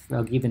set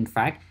of given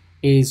fact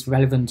is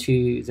relevant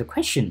to the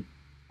question.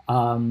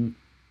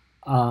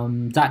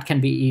 That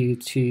can be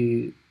used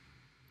to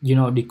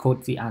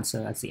decode the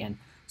answer at the end.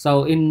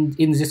 So in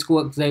this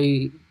work,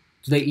 they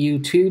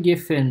use two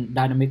different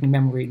dynamic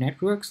memory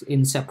networks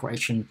in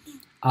separation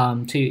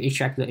to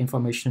extract the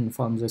information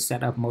from the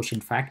set of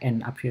motion fact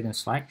and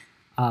appearance fact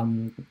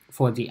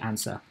for the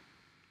answer.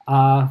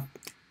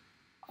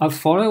 A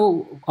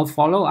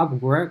follow-up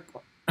work,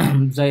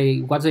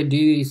 what they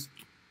do is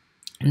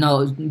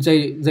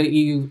they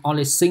use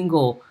only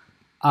single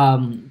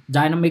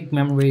dynamic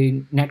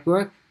memory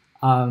network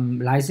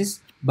like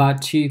this,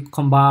 but to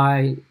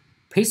combine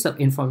piece of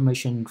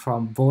information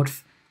from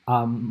both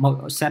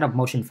set of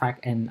motion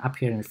fact and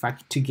appearance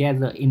fact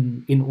together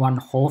in one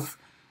half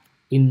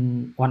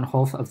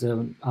of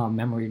the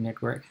memory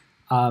network.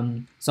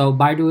 So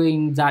by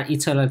doing that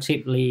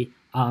iteratively,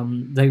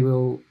 they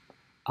will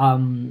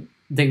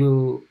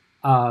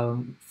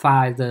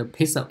find the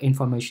piece of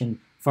information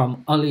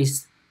from early,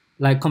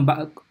 like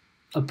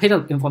a piece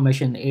of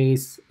information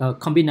is a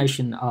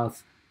combination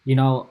of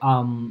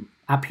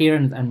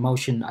appearance and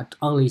motion at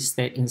early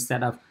state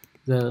instead of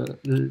the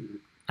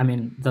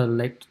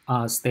late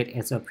state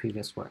as a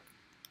previous work.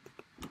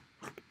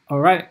 All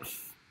right,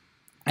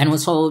 and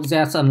also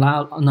there's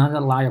another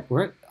line of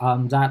work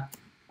that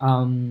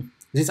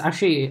this is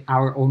actually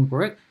our own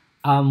work.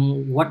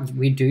 What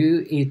we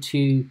do is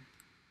to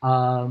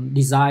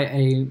design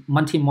a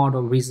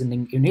multimodal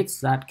reasoning units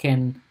that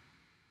can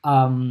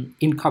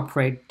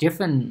incorporate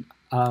different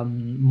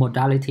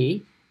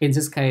modality. In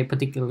this case,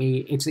 particularly,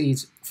 it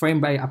is frame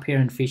by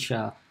appearance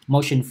feature,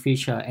 motion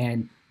feature,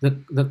 and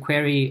the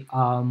query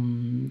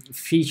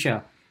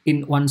feature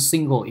in one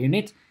single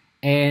unit,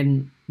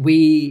 and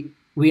we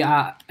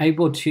are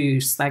able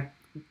to stack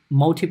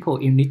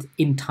multiple units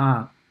in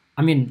time.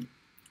 I mean,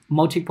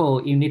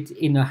 multiple units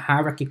in a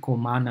hierarchical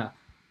manner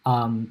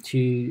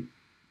to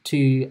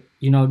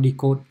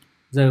decode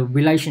the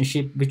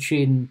relationship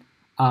between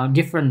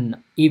different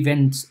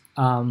events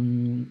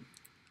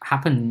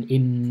happen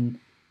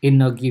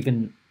in a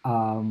given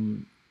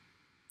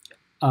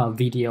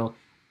video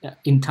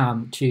in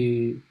time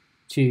to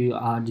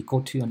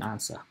decode to an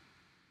answer.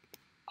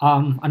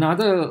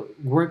 Another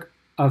work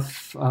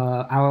of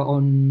our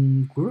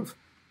own group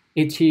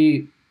is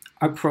to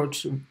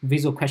approach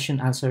visual question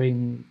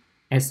answering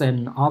as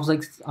an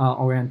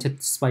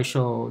object-oriented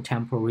spatial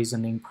temporal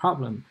reasoning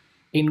problem,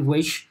 in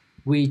which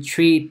we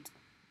treat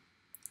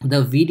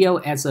the video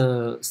as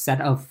a set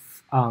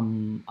of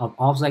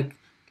object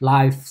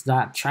lives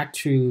that track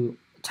through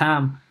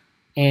time,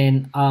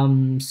 and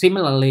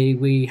similarly,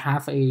 we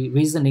have a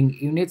reasoning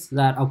unit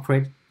that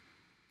operates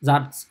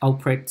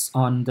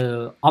on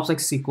the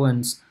object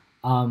sequence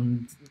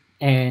and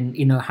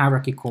in a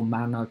hierarchical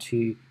manner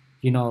to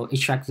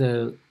extract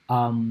the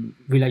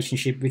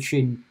relationship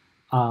between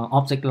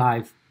object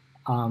life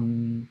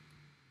and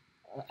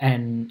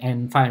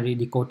finally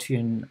decode to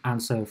an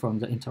answer from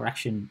the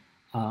interaction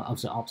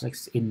of the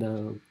objects in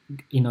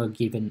a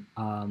given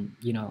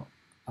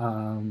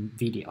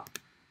video.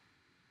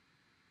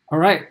 All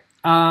right.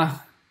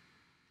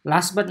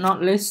 Last but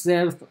not least,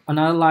 there's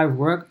another live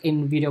work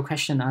in video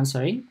question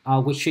answering,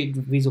 which treat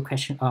video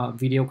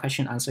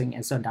question answering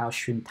as a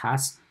downstream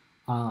task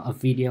of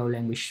video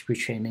language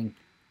retraining.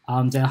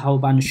 There are a whole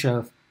bunch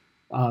of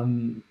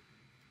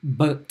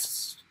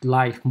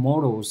bird-like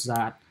models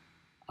that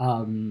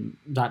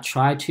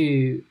try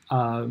to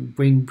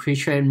bring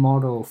pre-trained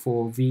model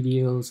for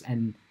videos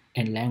and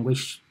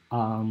language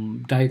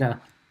data.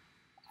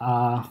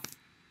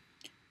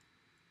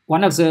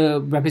 One of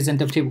the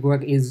representative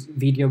work is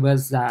video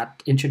birds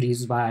that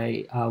introduced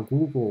by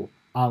Google,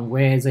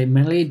 where they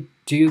mainly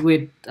do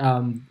with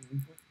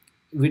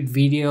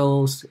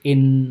videos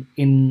in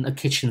a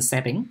kitchen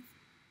setting,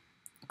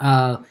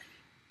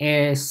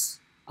 as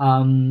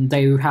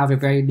they have a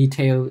very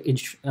detailed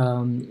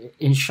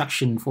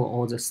instruction for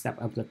all the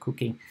steps of the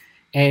cooking,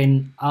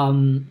 and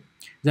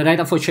the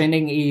data for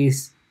training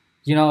is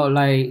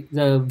like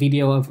the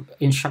video of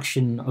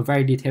instruction, a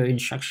very detailed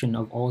instruction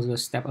of all the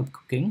steps of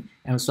cooking,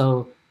 and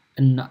so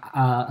an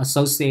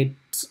associate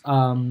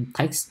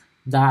text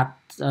that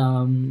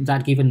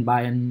given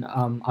by an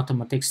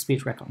automatic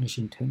speech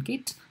recognition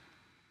toolkit,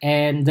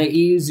 and the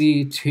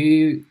easy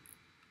to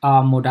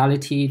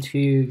modality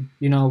to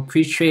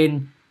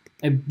pre-train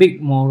a big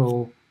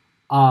model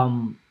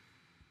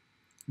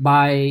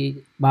by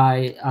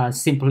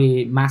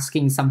simply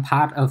masking some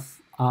part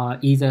of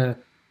either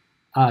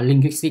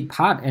linguistic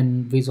part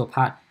and visual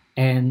part,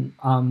 and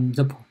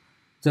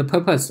the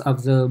purpose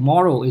of the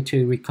model is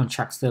to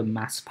reconstruct the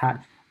masked part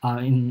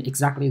in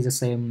exactly the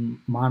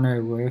same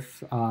manner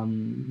with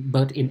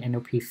bird in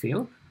NLP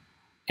field.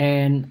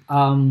 And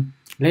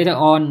later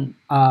on,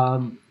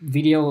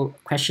 video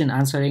question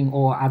answering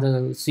or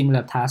other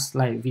similar tasks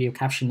like video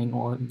captioning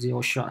or zero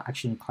shot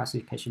action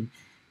classification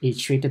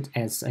is treated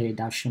as a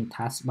downstream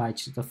task by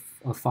just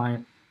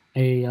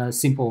a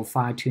simple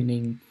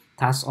fine-tuning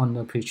task on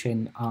the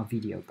pre-trained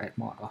video bed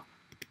model.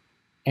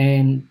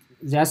 And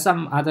there's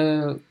some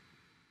other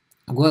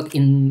work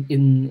in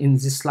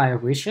this line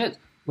of research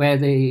where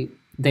they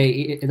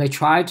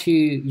try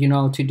to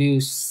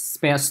do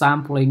spare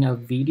sampling of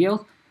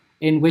video,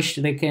 in which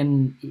they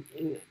can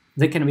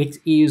make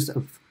use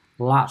of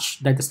large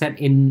data set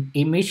in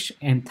image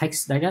and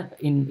text data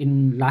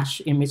in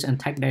large image and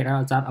text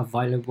data that are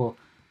available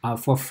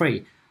for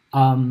free.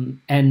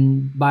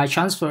 And by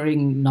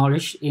transferring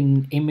knowledge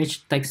in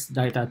image text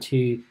data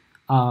to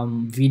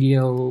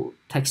video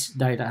text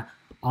data,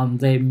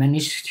 they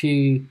managed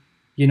to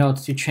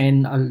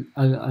train a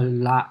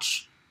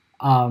large,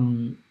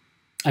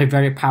 a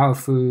very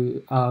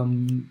powerful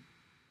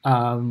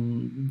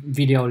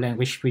video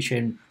language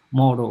pre-trained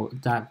model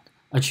that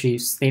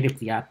achieves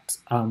state-of-the-art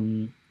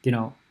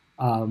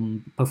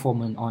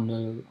performance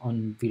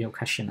on video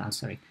question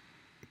answering.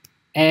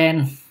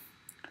 And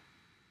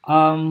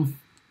the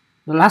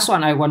last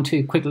one I want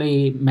to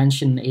quickly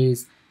mention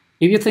is,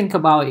 if you think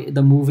about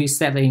the movie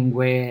setting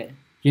where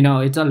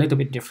it's a little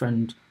bit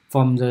different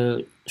from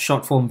the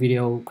short form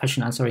video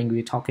question answering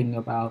we're talking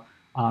about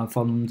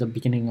from the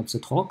beginning of the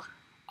talk,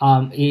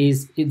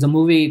 is the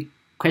movie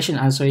question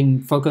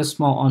answering focus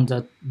more on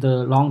the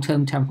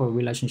long-term temporal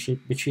relationship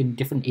between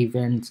different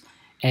events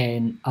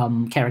and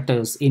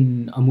characters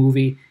in a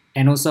movie,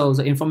 and also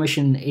the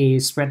information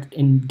is spread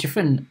in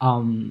different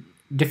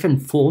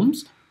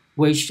forms,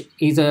 which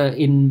either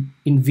in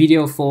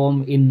video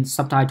form, in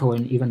subtitle,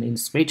 and even in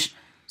speech.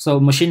 So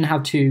machine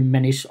have to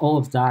manage all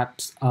of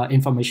that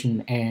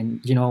information and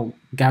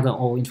gather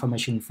all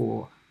information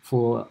for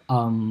for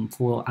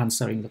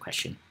answering the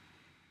question.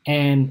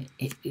 And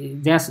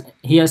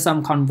here's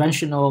some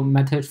conventional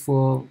method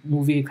for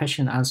movie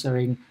question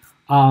answering,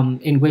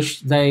 in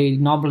which they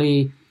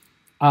normally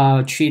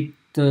treat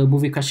the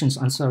movie questions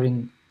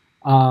answering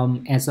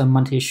as a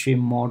multi-stream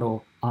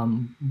model,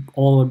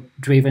 all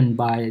driven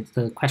by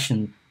the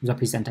question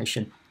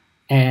representation.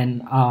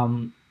 And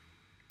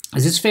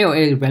this field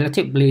is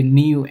relatively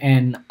new,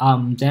 and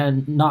there are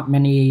not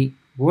many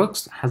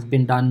works has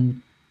been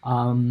done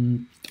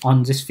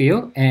on this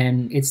field,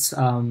 and it's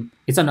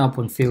an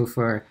open field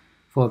for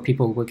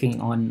people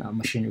working on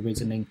machine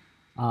reasoning,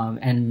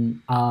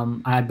 and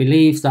I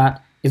believe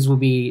that it will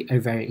be a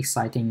very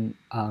exciting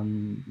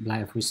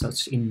line of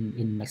research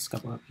in next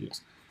couple of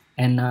years.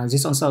 And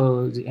this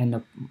also the end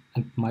of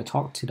my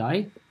talk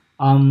today.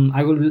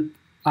 I will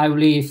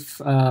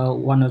leave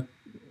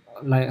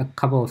a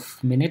couple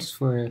of minutes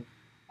for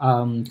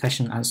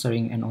question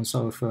answering, and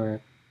also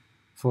for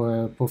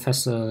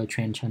Professor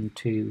Chuan Chen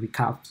to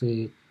recap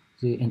the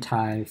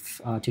entire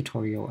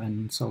tutorial,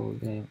 and so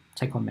the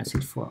take-home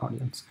message for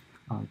audience.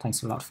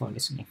 Thanks a lot for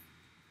listening.